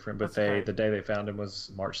 days different, but the day they found him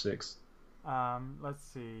was March 6th. Let's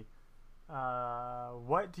see.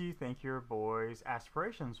 What do you think your boys'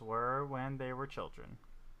 aspirations were when they were children?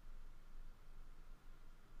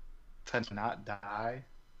 To not die.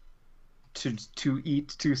 To eat,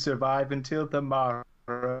 to survive until tomorrow,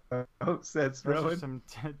 says Rowan.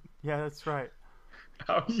 Yeah, that's right.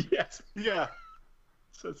 Oh, yes. Yeah.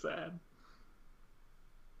 So sad.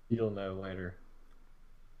 You'll know later.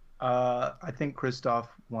 I think Kristoff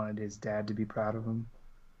wanted his dad to be proud of him.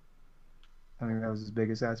 I think that was his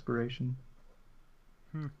biggest aspiration.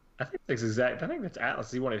 I think that's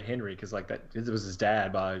Atlas. He wanted Henry because like that it was his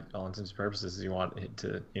dad by all intents and purposes. He wanted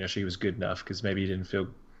to, she was good enough because maybe he didn't feel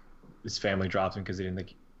his family dropped him because he didn't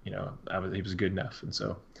think, he was good enough, and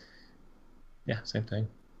so yeah, same thing.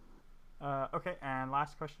 Okay, and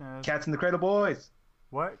last question is... Cats in the Cradle Boys!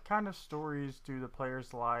 What kind of stories do the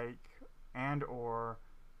players like, and or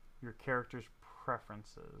your characters'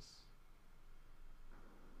 preferences?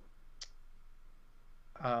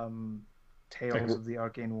 Tales of the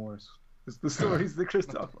Arcane Wars. It's the stories that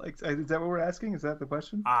Kristoff likes. Is that what we're asking? Is that the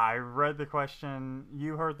question? I read the question.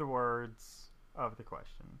 You heard the words of the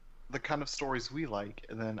question. The kind of stories we like,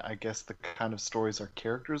 and then I guess the kind of stories our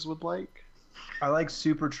characters would like. I like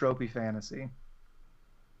super tropey fantasy.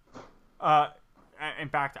 In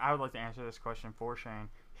fact, I would like to answer this question for Shane.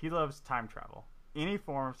 He loves time travel. Any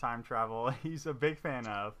form of time travel, he's a big fan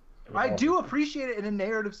of. I do appreciate it in a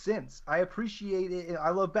narrative sense. I appreciate it. I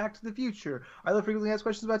love Back to the Future. I love frequently asked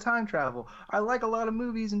questions about time travel. I like a lot of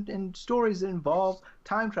movies and stories that involve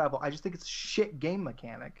time travel. I just think it's a shit game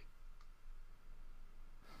mechanic.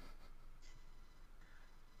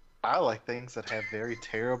 I like things that have very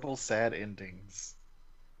terrible, sad endings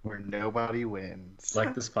where nobody wins.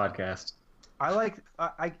 Like this podcast. I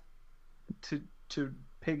to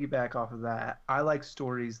piggyback off of that. I like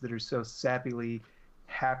stories that are so sappily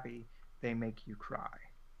happy they make you cry,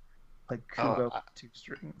 like Kubo and the Two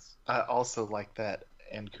Strings. I also like that,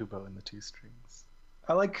 and Kubo and the Two Strings.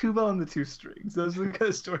 I like Kubo and the Two Strings. Those are the kind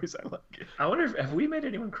of stories I like. I wonder have we made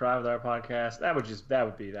anyone cry with our podcast? That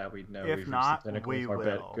would be that we'd know. If not, we of our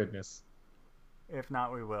will. Goodness. If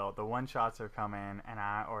not, we will. The one shots are coming, and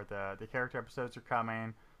the character episodes are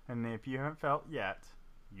coming, and if you haven't felt yet,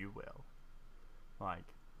 you will. Like,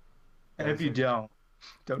 and if you don't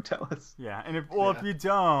tell us. Yeah, and if you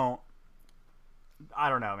don't, I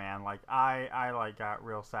don't know, man. Like I like got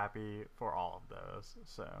real sappy for all of those.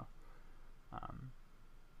 So,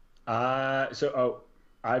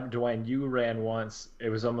 Dwayne, you ran once. It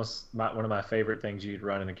was almost one of my favorite things you'd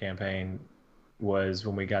run in a campaign was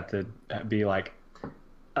when we got to be like,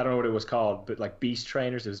 I don't know what it was called, but like beast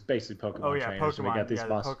trainers. It was basically Pokemon trainers. Pokemon. And we got these the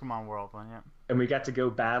Pokemon World one, yeah. And we got to go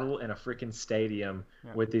battle in a freaking stadium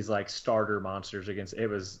with these like starter monsters against. We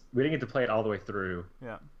didn't get to play it all the way through.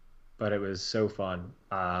 Yeah. But it was so fun.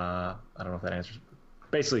 I don't know if that answers.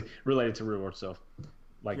 Basically related to real world stuff,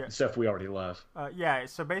 like stuff we already love.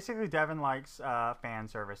 So basically, Devin likes fan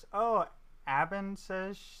service. Oh, Abin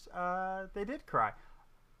says they did cry.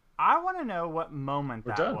 I want to know what moment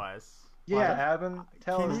that was. Yeah, Abin,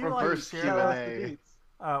 tell us. Reverse Q&A.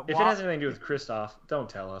 If it has anything to do with Kristoff, don't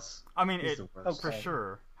tell us. I mean, it for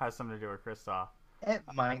sure has something to do with Kristoff. It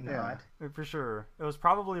might not. For sure. It was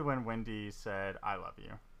probably when Wendy said, "I love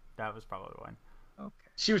you." That was probably the one. Okay.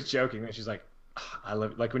 She was joking. She's like, "I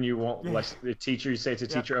love," like when you won't like the teacher, you say it to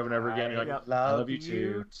teacher over and over again. You're like, "I love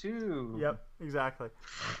you too." Yep, exactly.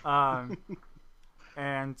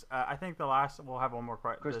 And I think we'll have one more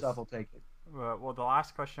question. Kristoff will take it. Well, the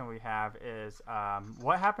last question we have is,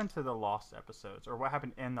 what happened to the lost episodes, or what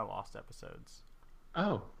happened in the lost episodes?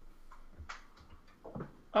 That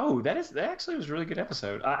actually was a really good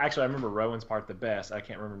episode. I remember Rowan's part the best. I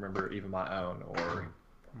can't remember even my own or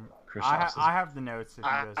Kristoff's. I have the notes if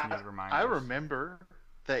you guys need reminders. I remember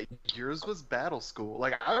that yours was Battle School.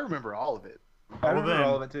 Like, I remember all of it. I remember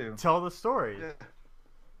all of it too. Tell the story. Yeah.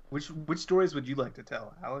 Which stories would you like to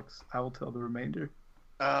tell, Alex? I will tell the remainder.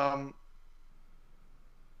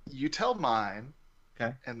 You tell mine.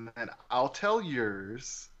 Okay. And then I'll tell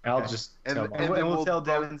yours. I'll just tell mine. And we'll tell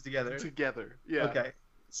Devin's together. Together, yeah. Okay.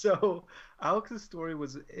 So Alex's story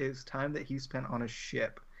is time that he spent on a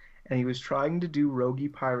ship, and he was trying to do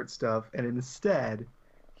roguey pirate stuff, and instead,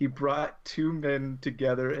 he brought two men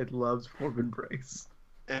together in love's warm embrace.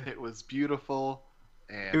 And it was beautiful.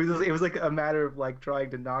 And it was like a matter of like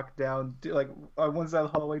trying to knock down, like on one side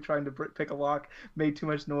of the hallway trying to pick a lock, made too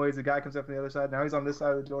much noise. The guy comes up from the other side. Now he's on this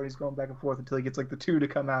side of the door. And he's going back and forth until he gets like the two to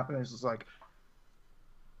come out, and it's just like,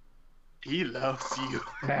 he loves you.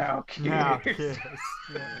 Now kiss.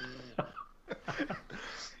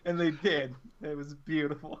 And they did. It was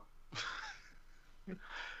beautiful.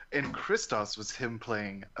 And Kristoff's was him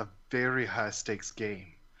playing a very high stakes game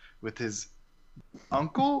with his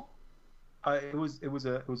uncle. It was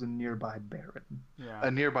a nearby baron. Yeah. A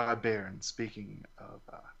nearby baron. Speaking of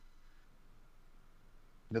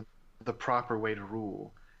the proper way to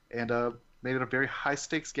rule, and made it a very high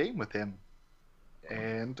stakes game with him,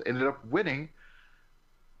 and ended up winning.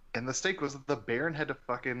 And the stake was that the baron had to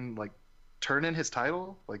fucking like turn in his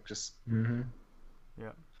title, like just. Mm-hmm.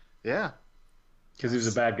 Yeah. Yeah. Because he was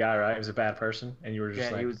a bad guy, right? He was a bad person, and you were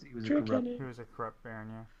just he was corrupt. He was a corrupt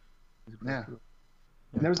baron, Yeah.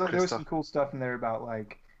 And there was some cool stuff in there about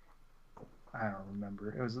like, I don't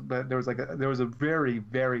remember. There was a very,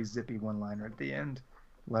 very zippy one-liner at the end,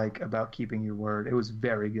 like about keeping your word. It was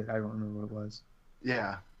very good. I don't remember what it was.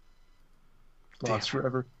 Yeah. Lost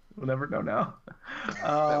forever. We'll never know now.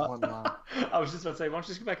 That one line. I was just about to say, why don't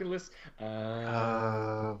you just go back and listen?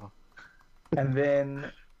 And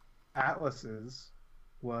then Atlas's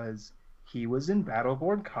was he was in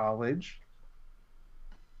Battleborn College.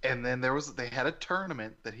 And then they had a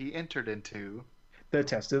tournament that he entered into. The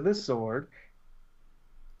Test of the Sword.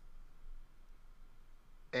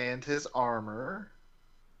 And his armor.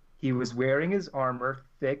 He was wearing his armor,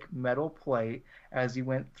 thick metal plate, as he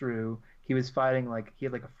went through. He was fighting he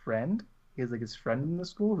had like a friend. He has like his friend in the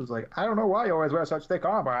school who's like, I don't know why you always wear such thick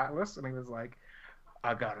armor, Atlas. And he was like,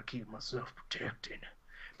 I gotta keep myself protected.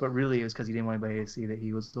 but really it was because he didn't want anybody to see that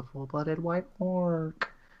he was the full-blooded White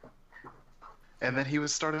Orc. And then he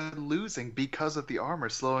started losing because of the armor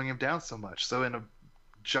slowing him down so much. So in a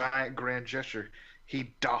giant grand gesture,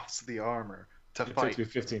 he doffs the armor to It fight. took me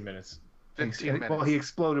 15 minutes. 15 minutes. Well, he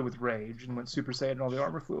exploded with rage and went Super Saiyan and all the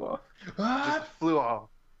armor flew off. Just flew off.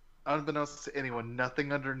 Unbeknownst to anyone,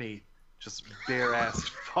 nothing underneath. Just bare ass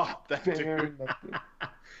fought that dude.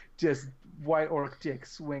 Just White Orc dick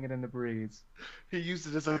swinging in the breeze. He used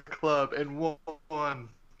it as a club and won.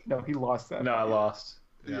 No, he lost that. No, I lost.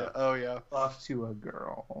 Yeah. Oh yeah. Lost to a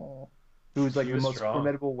girl who was like She the was most strong.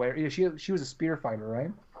 formidable warrior. Yeah, she was a spear fighter,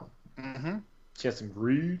 right? Mm-hmm. She had some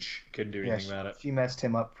reach. Couldn't do Yeah, anything about it. she messed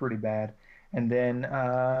him up pretty bad. And then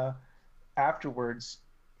afterwards,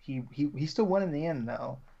 he still won in the end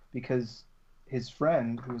though, because his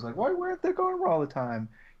friend who was like, "Why wear thick armor all the time?"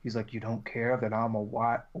 He's like, "You don't care that I'm a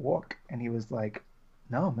White Orc," and he was like,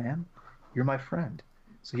 "No, man, you're my friend."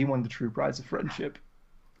 So he won the true prize of friendship.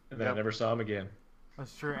 And then I never saw him again.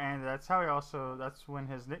 That's true, and that's how he also. That's when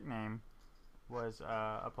his nickname was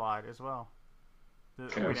applied as well.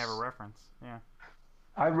 That we Yes. never reference. Yeah.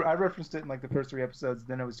 I referenced it in like the first 3 episodes.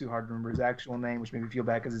 Then it was too hard to remember his actual name, which made me feel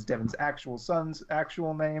bad because it's Devin's actual son's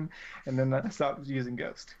actual name. And then I stopped using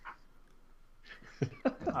Ghost.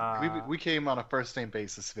 We came on a first name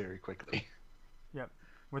basis very quickly.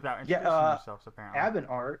 Without Yeah, introducing yourselves, apparently. Abin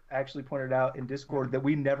Art actually pointed out in Discord that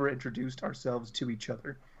we never introduced ourselves to each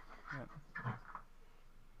other.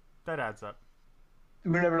 That adds up.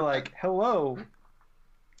 We were never like, "Hello,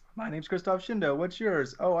 my name's Christoph Shindo. What's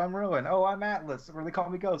yours? Oh, I'm Rowan. Oh, I'm Atlas." Or they call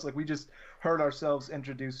me Ghost. Like we just heard ourselves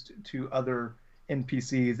introduced to other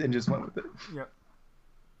NPCs and just went with it. Yep.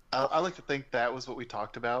 I like to think that was what we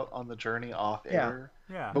talked about on the journey off Yeah. air.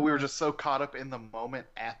 Yeah. But we were just so caught up in the moment.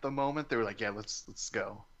 At the moment, they were like, "Yeah, let's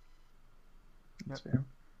go," That's fair.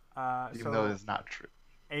 even though it is not true.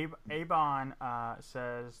 Avon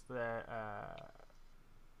says that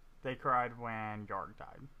they cried when Yarg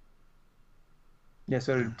died. Yeah,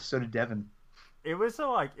 so did Devin. It was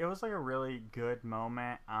a really good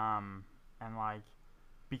moment, and like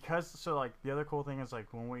because the other cool thing is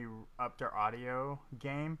like when we upped our audio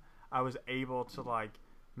game, I was able to like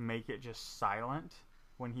make it just silent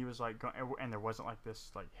when he was like going, and there wasn't like this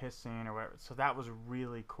like hissing or whatever. So that was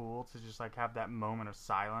really cool to just like have that moment of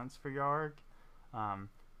silence for Yarg,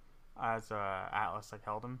 as Atlas like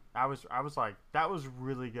held him. I was like that was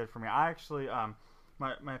really good for me. I actually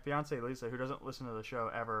my fiance Lisa, who doesn't listen to the show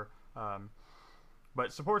ever,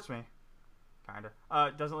 but supports me, kind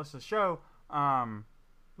of. Doesn't listen to the show.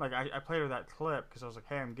 Like I played her that clip because I was like,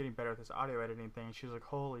 "Hey, I'm getting better at this audio editing thing." And she was like,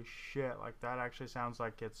 "Holy shit! Like that actually sounds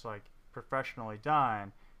like it's like professionally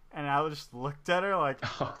done." And I just looked at her like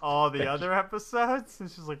all the other episodes, and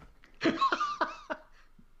she's like,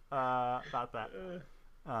 "About that."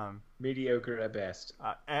 Mediocre at best.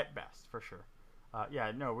 At best, for sure.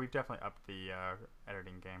 Yeah, no, we've definitely upped the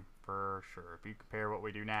editing game for sure. If you compare what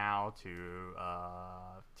we do now to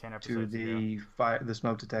 10 To episodes the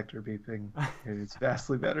smoke detector beeping, it's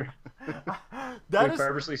vastly better. ago. We That is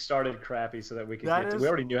purposely started crappy so that we could that get to. is- We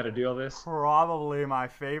already knew how to do all this. probably my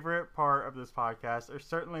favorite part of this podcast, or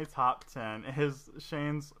certainly top 10, is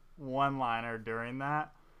Shane's one-liner during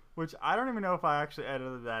that, which I don't even know if I actually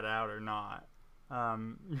edited that out or not.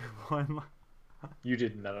 Your one. You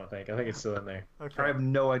didn't, I don't think. I think it's still in there. Okay. I have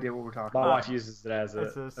no idea what we're talking My about. wife uses it as a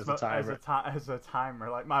timer. As a timer.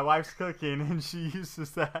 Like my wife's cooking and she uses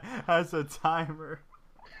that as a timer.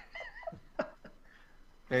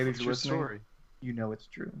 Babies True listening, story. you know it's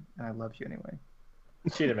true, and I love you anyway.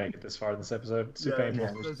 She didn't make it this far in this episode. It's too Yeah, painful.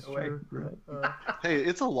 Yeah, there's That's no way. true. Right. Hey,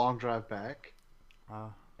 it's a long drive back.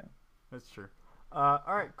 That's true. All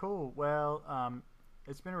right, cool. Well,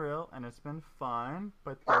 it's been real and it's been fun,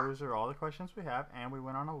 but those are all the questions we have, and we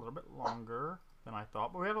went on a little bit longer than I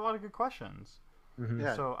thought, but we had a lot of good questions. Mhm.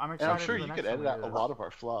 Yeah. So I'm And excited. I'm sure for the you next could one edit we out do a this. lot of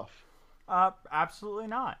our fluff. Absolutely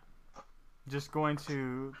not. Just going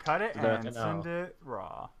to cut it No, and no. send it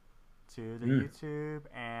raw to the YouTube,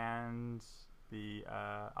 and the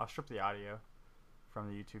I'll strip the audio from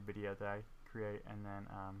the YouTube video that I create, and then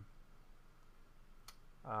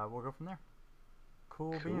we'll go from there.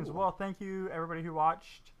 Cool beans. Cool. Well, thank you everybody who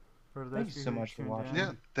watched. For those Thank you of you so who much for tuned watching. in.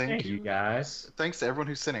 Yeah, Thank you guys. Thanks to everyone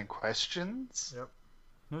who sent in questions. Yep.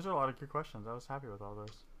 Those are a lot of good questions. I was happy with all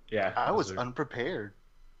those. Yeah, I was those are unprepared.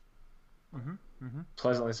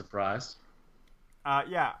 pleasantly surprised.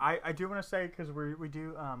 Yeah, I do want to say, because we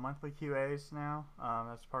do monthly QAs now.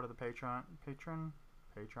 That's part of the Patreon thing.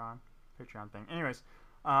 Anyways,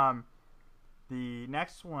 the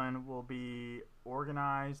next one will be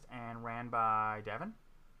organized and ran by Devin,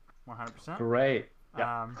 100%. Great.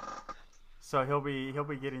 Yeah. So he'll be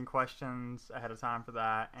getting questions ahead of time for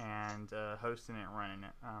that and hosting it and running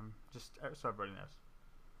it. Just so everybody knows.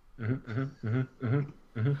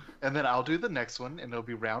 And then I'll do the next one, and it'll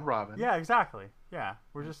be round robin. Yeah, exactly. Yeah,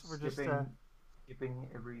 we're just skipping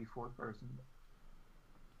every fourth person.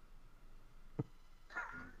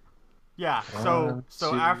 Yeah. So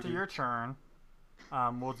One, after two. your turn,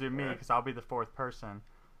 we'll do me because I'll be the fourth person.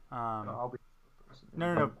 I'll be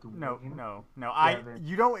No.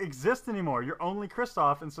 You don't exist anymore. You're only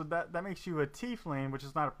Kristoff, and so that makes you a tiefling, which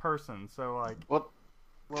is not a person. So like, Well,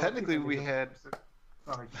 technically we had.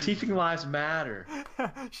 Tiefling lives matter.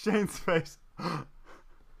 Shane's face.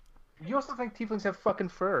 You also think tieflings have fucking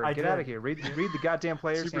fur? I Get did. out of here. Read the goddamn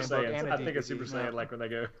player's Super handbook and Saiyan. I think a it's Super DBZ. Saiyan like when they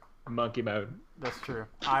go monkey mode. That's true.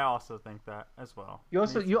 I also think that as well. You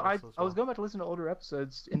also, Me I as was well. going back to listen to older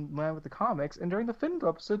episodes in line with the comics, and during the Finn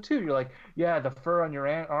episode too, you're like, yeah, the fur on your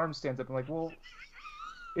arm stands up. I'm like, well,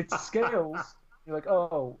 it's scales. You're like,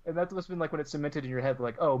 oh, and that must have been like when it's cemented in your head,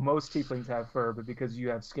 like, oh, most tieflings have fur, but because you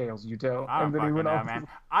have scales, you don't. I don't and then he fucking went know, on. man.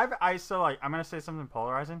 I'm gonna say something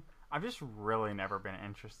polarizing. I've just really never been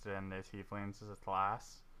interested in the tieflings as a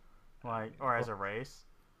class, like, or as a race.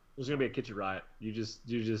 There's gonna be a kitchen riot. You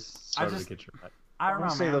just started a kitchen riot. I don't know,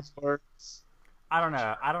 say man. those words. I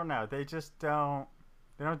don't know. They just don't.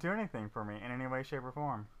 They don't do anything for me in any way, shape, or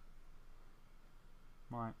form.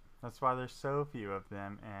 Like, that's why there's so few of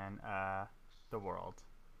them in the world.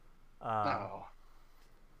 Oh.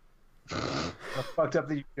 I fucked up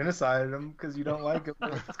that you genocided them because you don't like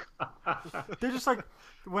them. They're just like,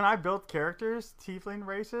 when I build characters, tiefling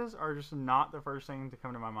races are just not the first thing to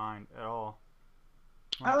come to my mind at all.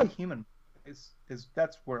 I like human.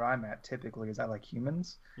 That's where I'm at typically. Is I like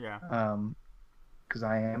humans. Yeah. Because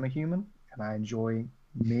I am a human and I enjoy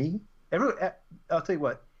me. I'll tell you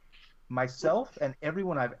what, myself and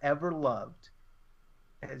everyone I've ever loved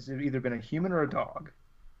has either been a human or a dog.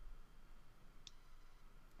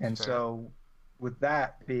 And Fair. so, with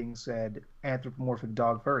that being said, anthropomorphic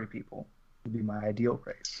dog furry people would be my ideal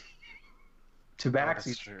race.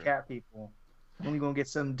 Tabaxi true. cat people. Then you're gonna get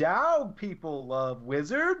some dog people love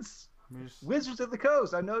wizards. We just- Wizards of the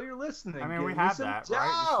Coast, I know you're listening. I mean, Get we me have some that, right?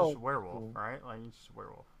 It's just dog. werewolf, right? Like, it's just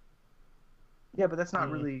werewolf. Yeah, but that's not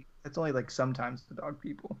really. That's only like sometimes the dog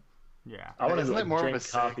people. Yeah. I want to Isn't like it more of drink a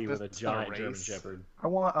coffee sect? with a That's not a giant German race. Shepherd. I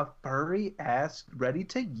want a furry ass, ready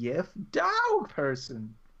to yiff dog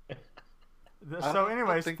person. I So, don't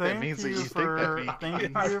anyways, think that thank means that you you think that for means.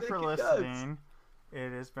 thank I you think for it does. listening.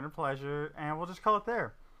 It has been a pleasure, and we'll just call it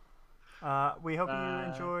there. We hope you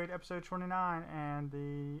enjoyed episode 29 and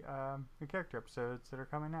the character episodes that are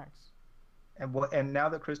coming next. And now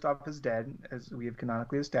that Kristoff is dead, as we have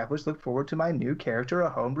canonically established, look forward to my new character, a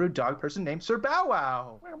homebrew dog person named Sir Bow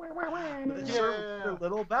Wow. Sir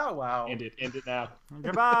Little Bow Wow. End it now.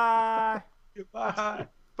 Goodbye. Goodbye.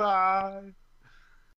 Bye.